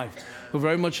much alive, who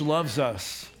very much loves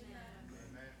us,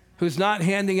 who's not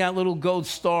handing out little gold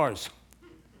stars?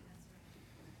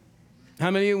 How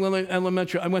many of you went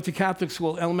elementary? I went to Catholic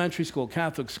school, elementary school,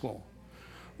 Catholic school.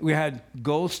 We had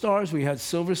gold stars, we had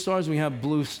silver stars, we had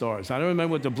blue stars. I don't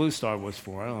remember what the blue star was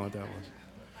for. I don't know what that was.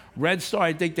 Red star,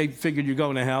 I think they figured you're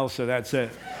going to hell, so that's it.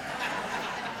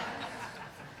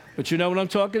 But you know what I'm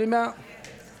talking about?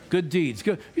 Good deeds.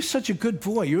 Good. You're such a good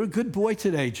boy. You're a good boy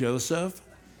today, Joseph.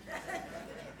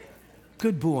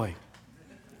 Good boy.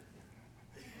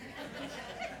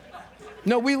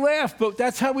 No, we laugh, but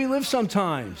that's how we live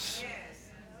sometimes.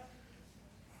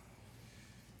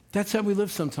 That's how we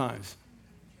live sometimes.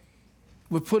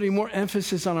 We're putting more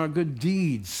emphasis on our good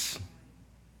deeds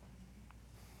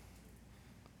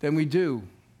than we do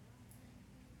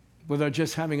with our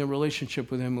just having a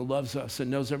relationship with him who loves us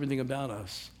and knows everything about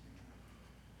us.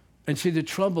 And see, the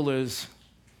trouble is,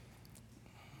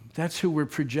 that's who we're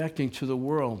projecting to the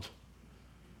world,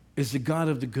 is the God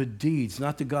of the good deeds,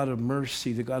 not the God of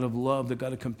mercy, the God of love, the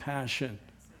God of compassion,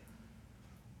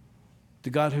 the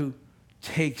God who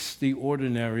takes the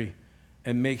ordinary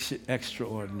and makes it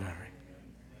extraordinary.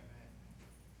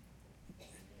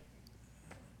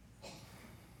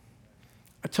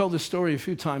 I told this story a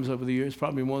few times over the years,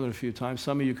 probably more than a few times.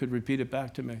 Some of you could repeat it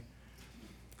back to me.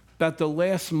 About the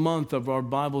last month of our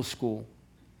Bible school,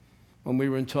 when we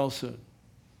were in Tulsa,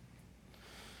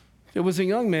 there was a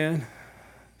young man. In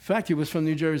fact, he was from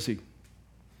New Jersey.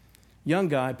 Young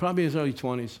guy, probably in his early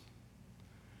 20s.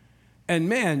 And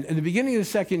man, in the beginning of the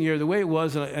second year, the way it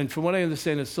was, and from what I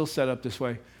understand, it's still set up this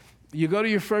way. You go to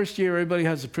your first year, everybody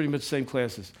has pretty much the same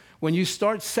classes. When you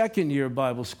start second year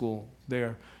Bible school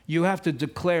there, you have to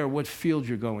declare what field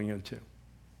you're going into.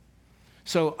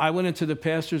 So I went into the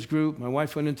pastor's group. My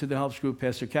wife went into the helps group.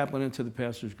 Pastor Cap went into the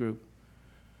pastor's group.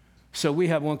 So we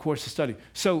have one course to study.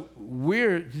 So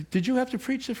did you have to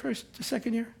preach the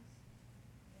second year?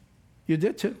 You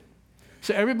did too.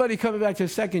 So everybody coming back to the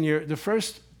second year, the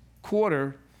first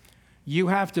quarter, you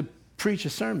have to preach a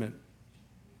sermon.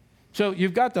 So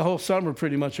you've got the whole summer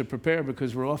pretty much to prepare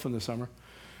because we're off in the summer.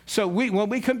 So when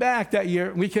we come back that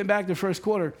year, we came back the first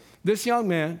quarter, this young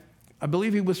man, I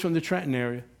believe he was from the Trenton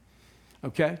area,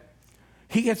 okay?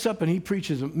 He gets up and he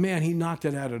preaches. Man, he knocked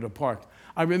it out of the park.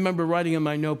 I remember writing in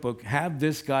my notebook, have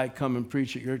this guy come and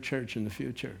preach at your church in the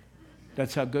future.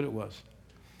 That's how good it was.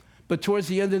 But towards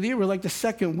the end of the year, we're like the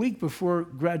second week before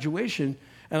graduation,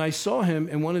 and I saw him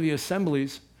in one of the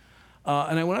assemblies,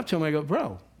 and I went up to him, I go,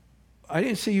 bro, I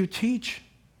didn't see you teach,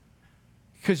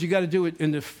 because you got to do it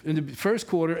in the first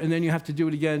quarter, and then you have to do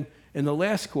it again in the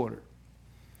last quarter.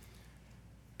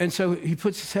 And so he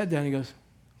puts his head down, and he goes,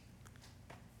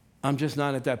 I'm just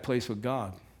not at that place with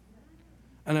God.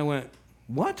 And I went,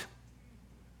 what?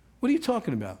 What are you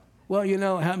talking about? Well, you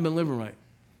know, I haven't been living right.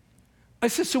 I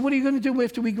said, so what are you going to do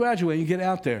after we graduate and you get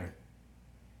out there?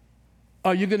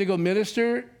 Are you going to go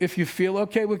minister if you feel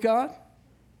okay with God?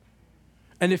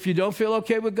 And if you don't feel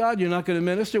okay with God, you're not going to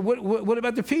minister? What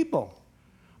about the people?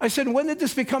 I said, when did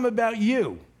this become about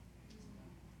you?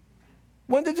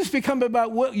 When did this become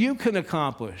about what you can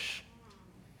accomplish?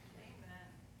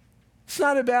 It's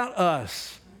not about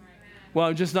us. Well,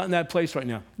 I'm just not in that place right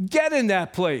now. Get in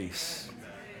that place.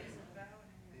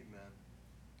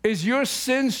 Is your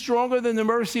sin stronger than the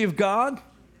mercy of God?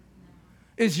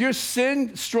 Is your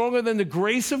sin stronger than the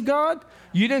grace of God?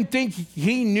 You didn't think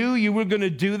he knew you were going to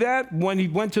do that when he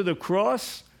went to the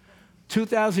cross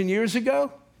 2,000 years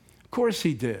ago? Of course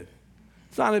he did.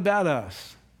 It's not about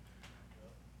us.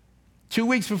 2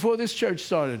 weeks before this church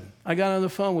started, I got on the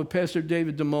phone with Pastor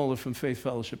David DeMola from Faith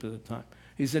Fellowship at the time.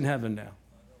 He's in heaven now.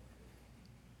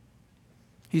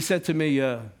 He said to me,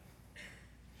 I'm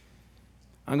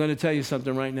going to tell you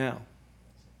something right now.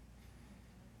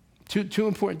 Two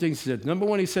important things he said. Number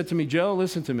one, he said to me, Joe,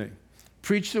 listen to me.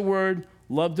 Preach the word,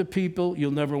 love the people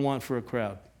you'll never want for a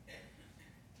crowd.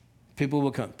 People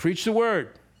will come. Preach the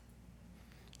word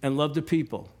and love the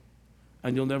people,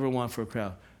 and you'll never want for a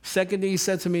crowd. Second thing he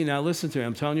said to me, now listen to me,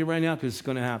 I'm telling you right now because it's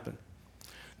going to happen.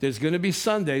 There's going to be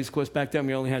Sundays, of course back then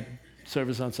we only had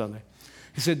service on Sunday.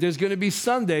 He said, there's going to be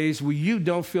Sundays where you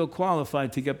don't feel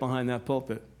qualified to get behind that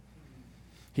pulpit.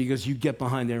 He goes, you get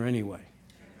behind there anyway.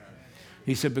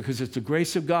 He said, because it's the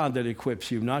grace of God that equips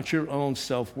you, not your own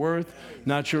self-worth,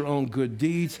 not your own good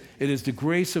deeds. It is the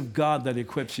grace of God that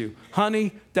equips you.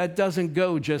 Honey, that doesn't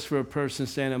go just for a person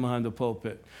standing behind the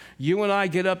pulpit. You and I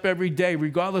get up every day,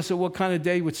 regardless of what kind of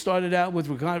day we started out with,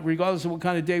 regardless of what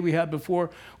kind of day we had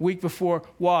before, week before.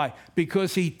 Why?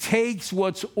 Because he takes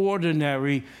what's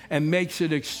ordinary and makes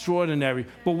it extraordinary.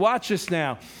 But watch this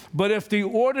now. But if the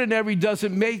ordinary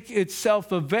doesn't make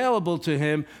itself available to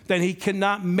him, then he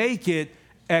cannot make it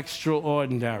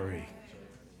extraordinary.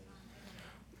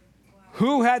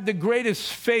 Who had the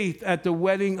greatest faith at the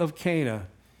wedding of Cana?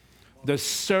 The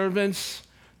servants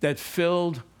that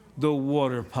filled the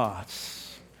water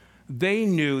pots. They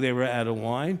knew they were out of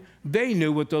wine. They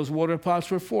knew what those water pots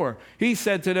were for. He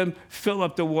said to them, fill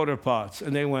up the water pots.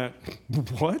 And they went,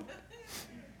 what?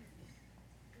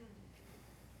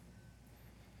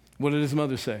 What did his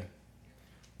mother say?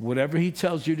 Whatever he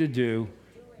tells you to do,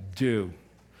 do.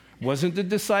 Wasn't the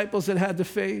disciples that had the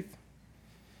faith?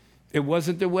 It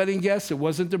wasn't the wedding guests. It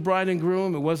wasn't the bride and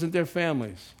groom. It wasn't their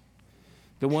families.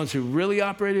 The ones who really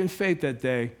operated in faith that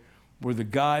day were the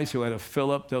guys who had to fill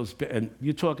up those, and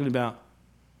you're talking about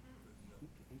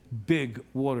big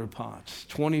water pots,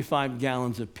 25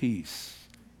 gallons apiece.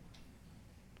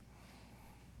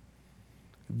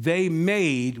 They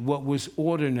made what was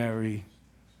ordinary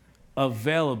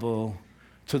available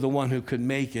to the one who could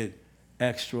make it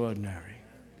extraordinary.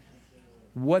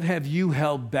 What have you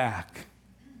held back?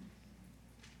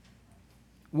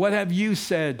 What have you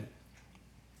said,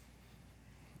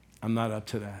 I'm not up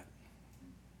to that.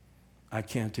 I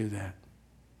can't do that.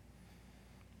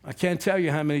 I can't tell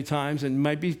you how many times, and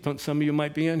might be some of you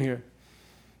might be in here,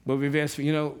 but we've asked,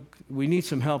 we need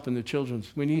some help in the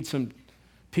children's. We need some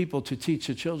people to teach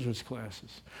the children's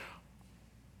classes.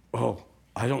 Oh,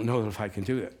 I don't know if I can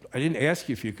do that. I didn't ask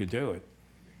you if you could do it.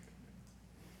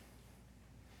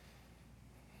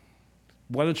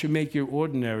 Why don't you make your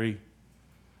ordinary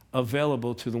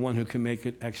available to the one who can make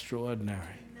it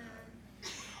extraordinary?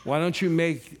 Why don't you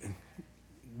make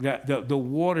the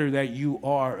water that you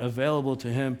are available to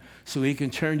him so he can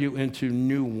turn you into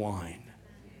new wine?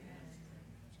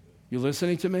 You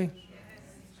listening to me?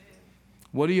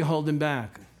 What are you holding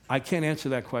back? I can't answer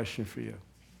that question for you.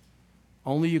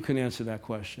 Only you can answer that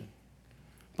question.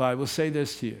 But I will say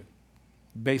this to you,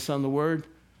 based on the word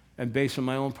and based on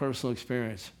my own personal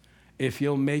experience. If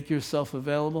you'll make yourself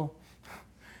available,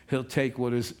 he'll take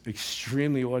what is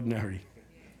extremely ordinary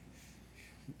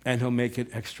and he'll make it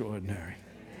extraordinary.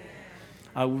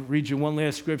 I'll read you one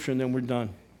last scripture and then we're done.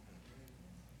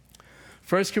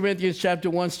 1 Corinthians chapter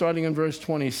 1, starting in verse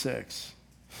 26.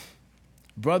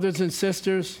 Brothers and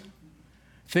sisters,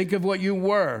 think of what you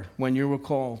were when you were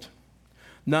called.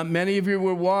 Not many of you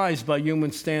were wise by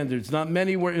human standards. Not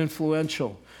many were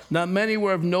influential. Not many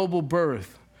were of noble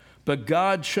birth. But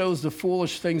God chose the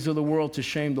foolish things of the world to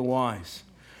shame the wise.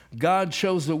 God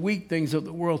chose the weak things of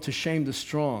the world to shame the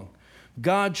strong.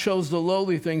 God chose the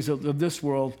lowly things of this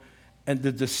world and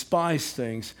the despised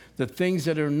things, the things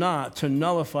that are not, to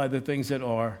nullify the things that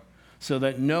are, so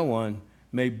that no one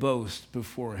may boast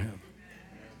before him.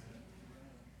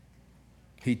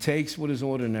 He takes what is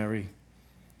ordinary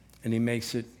and he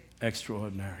makes it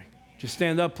extraordinary. Just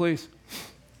stand up, please.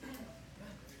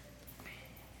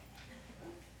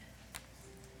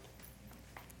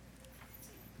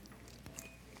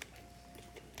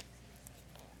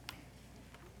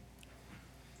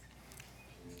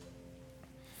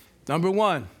 Number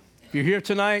one, if you're here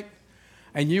tonight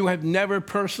and you have never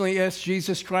personally asked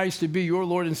Jesus Christ to be your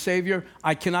Lord and Savior,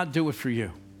 I cannot do it for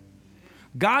you.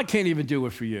 God can't even do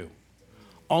it for you.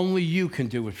 Only you can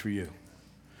do it for you.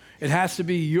 It has to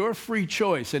be your free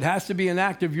choice. It has to be an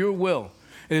act of your will.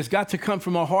 It has got to come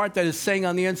from a heart that is saying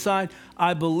on the inside,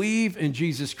 I believe in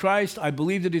Jesus Christ. I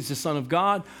believe that he's the Son of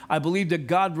God. I believe that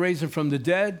God raised him from the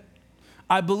dead.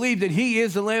 I believe that he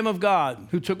is the Lamb of God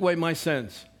who took away my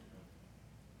sins.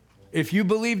 If you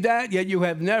believe that, yet you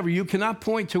have never, you cannot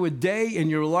point to a day in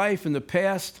your life in the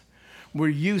past where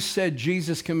you said,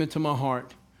 Jesus, come into my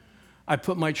heart. I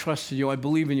put my trust in you. I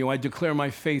believe in you. I declare my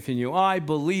faith in you. I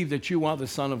believe that you are the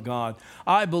Son of God.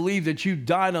 I believe that you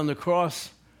died on the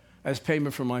cross as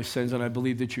payment for my sins, and I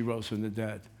believe that you rose from the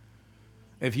dead.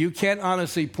 If you can't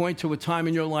honestly point to a time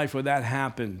in your life where that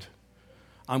happened,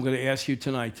 I'm going to ask you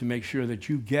tonight to make sure that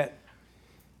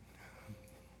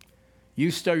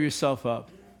you stir yourself up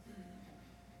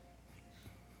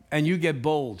and you get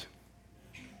bold.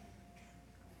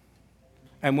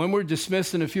 And when we're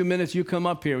dismissed in a few minutes, you come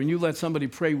up here and you let somebody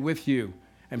pray with you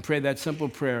and pray that simple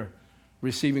prayer,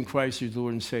 receiving Christ as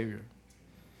Lord and Savior.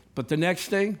 But the next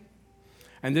thing,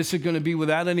 and this is going to be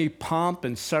without any pomp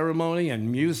and ceremony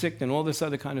and music and all this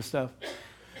other kind of stuff,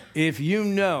 if you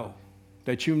know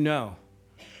that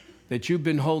you've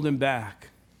been holding back,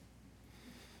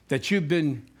 that you've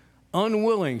been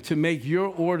unwilling to make your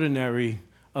ordinary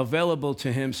available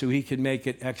to him so he can make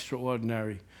it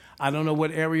extraordinary. I don't know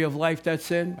what area of life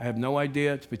that's in. I have no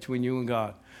idea. It's between you and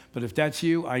God. But if that's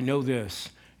you, I know this.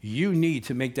 You need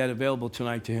to make that available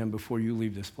tonight to him before you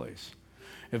leave this place.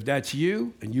 If that's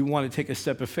you and you want to take a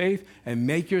step of faith and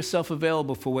make yourself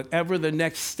available for whatever the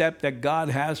next step that God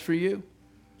has for you.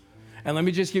 And let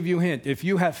me just give you a hint. If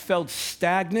you have felt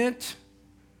stagnant,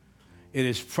 it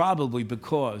is probably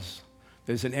because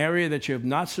there's an area that you have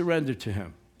not surrendered to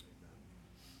him.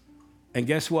 And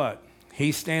guess what?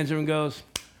 He stands there and goes,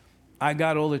 I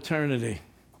got all eternity.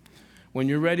 When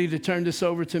you're ready to turn this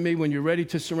over to me, when you're ready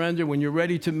to surrender, when you're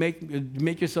ready to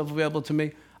make yourself available to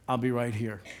me, I'll be right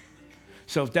here.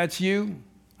 So if that's you,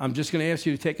 I'm just going to ask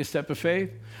you to take a step of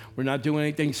faith. We're not doing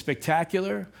anything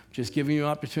spectacular, just giving you an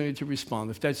opportunity to respond.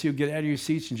 If that's you, get out of your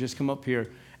seats and just come up here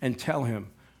and tell him,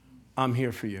 I'm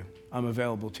here for you. I'm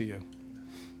available to you.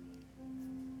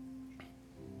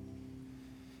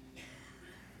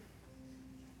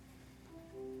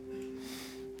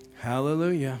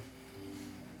 Hallelujah.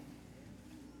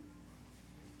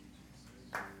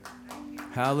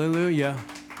 Hallelujah.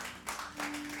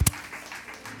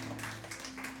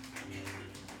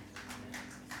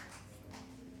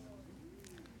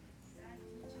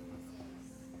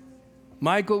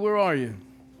 Michael, where are you?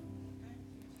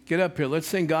 Get up here. Let's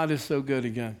sing God is So Good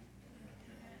again.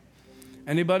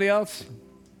 Anybody else?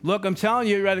 Look, I'm telling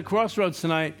you, you're at a crossroads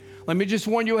tonight. Let me just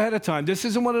warn you ahead of time. This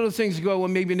isn't one of those things you go, well,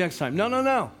 maybe next time. No, no,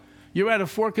 no. You're at a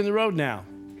fork in the road now.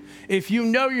 If you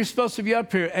know you're supposed to be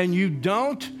up here and you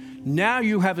don't, now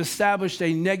you have established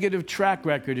a negative track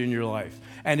record in your life.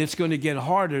 And it's going to get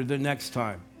harder the next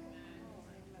time.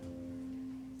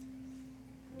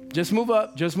 Just move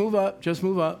up, just move up, just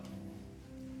move up.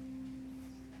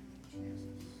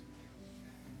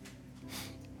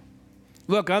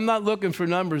 Look, I'm not looking for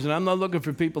numbers, and I'm not looking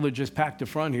for people to just pack the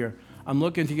front here. I'm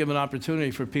looking to give an opportunity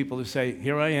for people to say,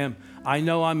 here I am. I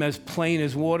know I'm as plain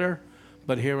as water,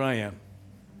 but here I am.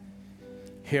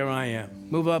 Here I am.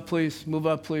 Move up, please. Move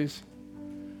up, please.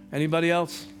 Anybody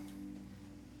else?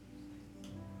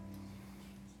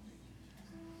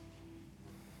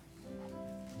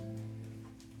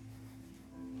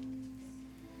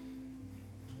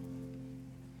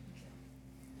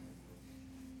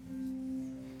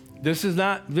 This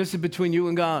is between you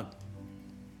and God.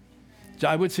 So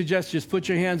I would suggest just put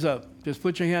your hands up. Just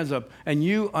put your hands up. And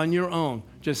you, on your own,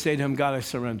 just say to him, God, I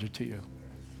surrender to you.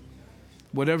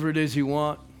 Whatever it is you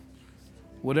want,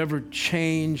 whatever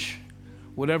change,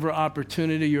 whatever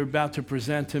opportunity you're about to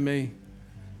present to me,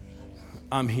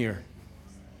 I'm here.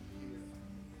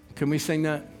 Can we sing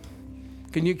that?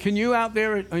 Can you out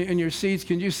there in your seats,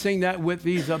 can you sing that with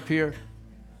these up here?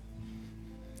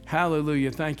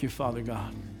 Hallelujah. Thank you, Father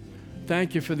God.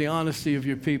 Thank you for the honesty of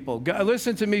your people. God,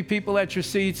 listen to me, people at your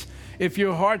seats. If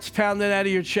your heart's pounding out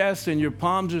of your chest and your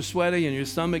palms are sweaty and your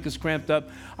stomach is cramped up,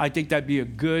 I think that'd be a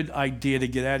good idea to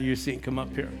get out of your seat and come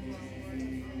up here.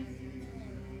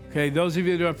 Okay, those of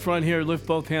you that are up front here, lift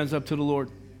both hands up to the Lord.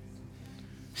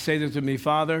 Say this to me,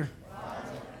 Father,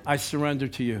 I surrender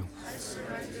to you.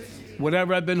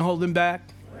 Whatever I've been holding back,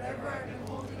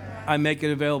 I make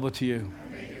it available to you.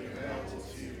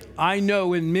 I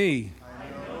know in me,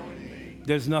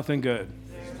 there's nothing good.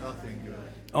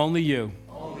 Only you.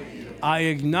 I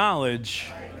acknowledge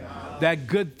that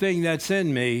good thing that's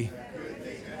in me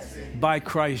by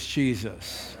Christ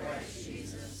Jesus.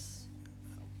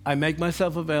 I make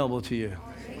myself available to you.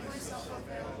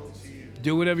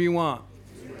 Do whatever you want.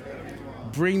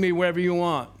 Bring me wherever you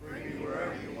want.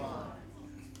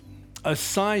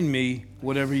 Assign me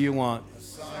whatever you want.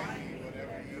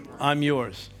 I'm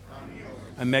yours.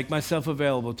 I make myself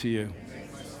available to you.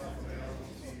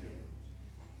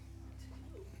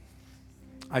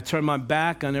 I turn my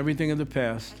back on everything of the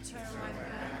past.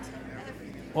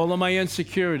 All of my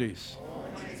insecurities.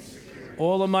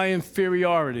 All of my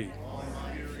inferiority.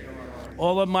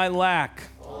 All of my lack.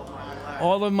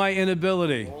 All of my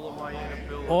inability.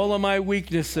 All of my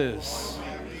weaknesses.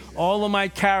 All of my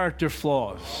character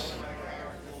flaws.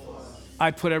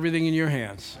 I put everything in your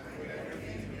hands.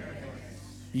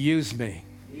 Use me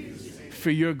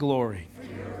for your glory.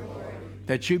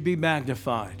 That you be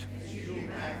magnified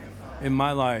in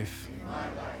my life,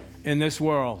 in this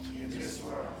world,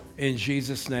 in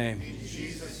Jesus' name.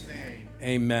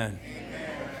 Amen.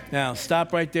 Now,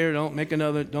 stop right there. Don't make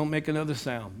another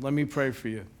sound. Let me pray for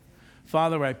you.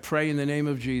 Father, I pray in the name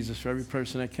of Jesus for every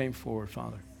person that came forward,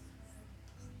 Father.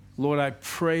 Lord, I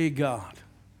pray, God,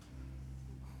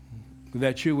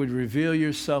 that you would reveal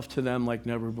yourself to them like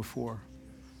never before.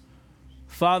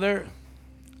 Father,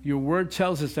 your word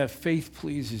tells us that faith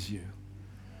pleases you.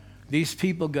 These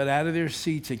people got out of their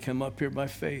seats and come up here by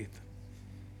faith.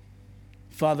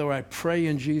 Father, I pray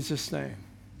in Jesus' name.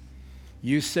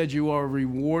 You said you are a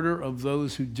rewarder of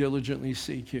those who diligently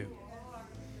seek you.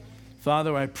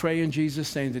 Father, I pray in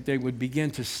Jesus' name that they would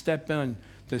begin to step on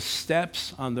the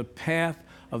steps on the path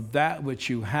of that which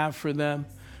you have for them,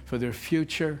 for their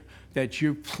future, that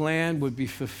your plan would be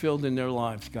fulfilled in their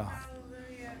lives, God.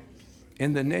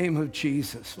 In the name of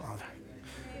Jesus, Father.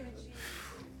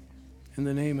 In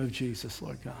the name of Jesus,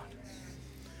 Lord God.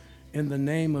 In the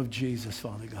name of Jesus,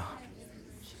 Father God.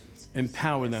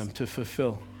 Empower them to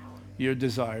fulfill your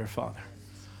desire, Father.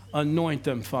 Anoint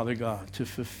them, Father God, to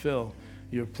fulfill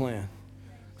your plan.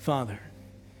 Father,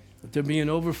 let there be an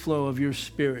overflow of your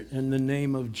Spirit in the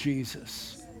name of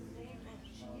Jesus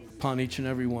upon each and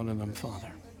every one of them,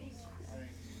 Father.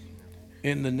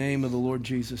 In the name of the Lord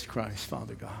Jesus Christ,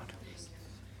 Father God.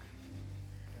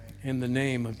 In the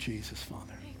name of Jesus,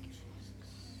 Father.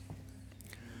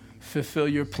 Fulfill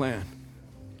your plan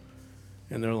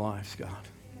in their lives, God.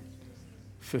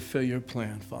 Fulfill your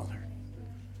plan, Father,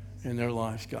 in their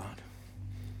lives, God.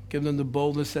 Give them the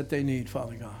boldness that they need,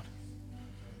 Father God.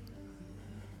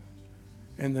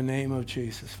 In the name of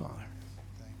Jesus, Father.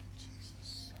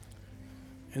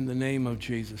 In the name of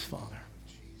Jesus, Father.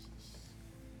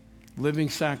 Living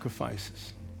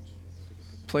sacrifices,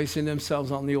 placing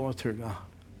themselves on the altar, God.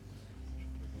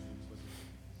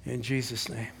 In Jesus'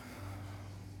 name.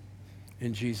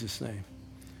 In Jesus' name.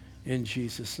 In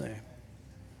Jesus' name.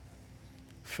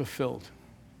 Fulfilled.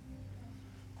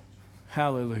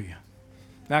 Hallelujah.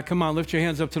 Now come on, lift your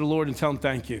hands up to the Lord and tell him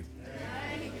thank you.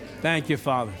 Thank you,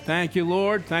 Father. Thank you,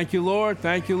 Lord. Thank you, Lord.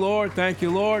 Thank you, Lord. Thank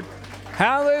you, Lord.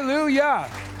 Hallelujah.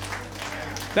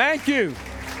 Thank you.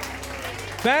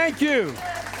 Thank you.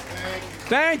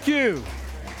 Thank you.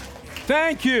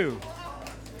 Thank you.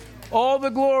 All the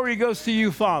glory goes to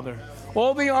you, Father.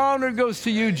 All the honor goes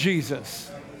to you,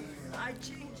 Jesus.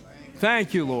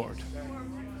 Thank you, Lord.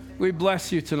 We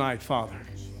bless you tonight, Father.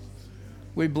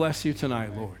 We bless you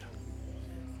tonight, Lord.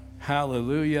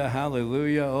 Hallelujah,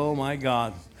 hallelujah. Oh, my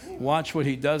God. Watch what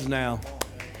he does now.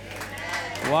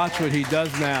 Watch what he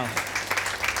does now.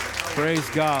 Praise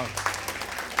God.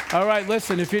 All right,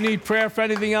 listen, if you need prayer for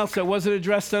anything else that wasn't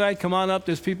addressed tonight, come on up.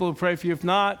 There's people who pray for you. If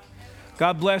not,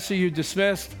 God bless you. You're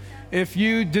dismissed. If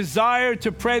you desire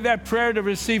to pray that prayer to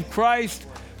receive Christ,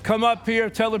 come up here.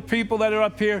 Tell the people that are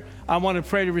up here, I want to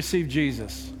pray to receive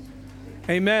Jesus.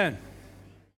 Amen.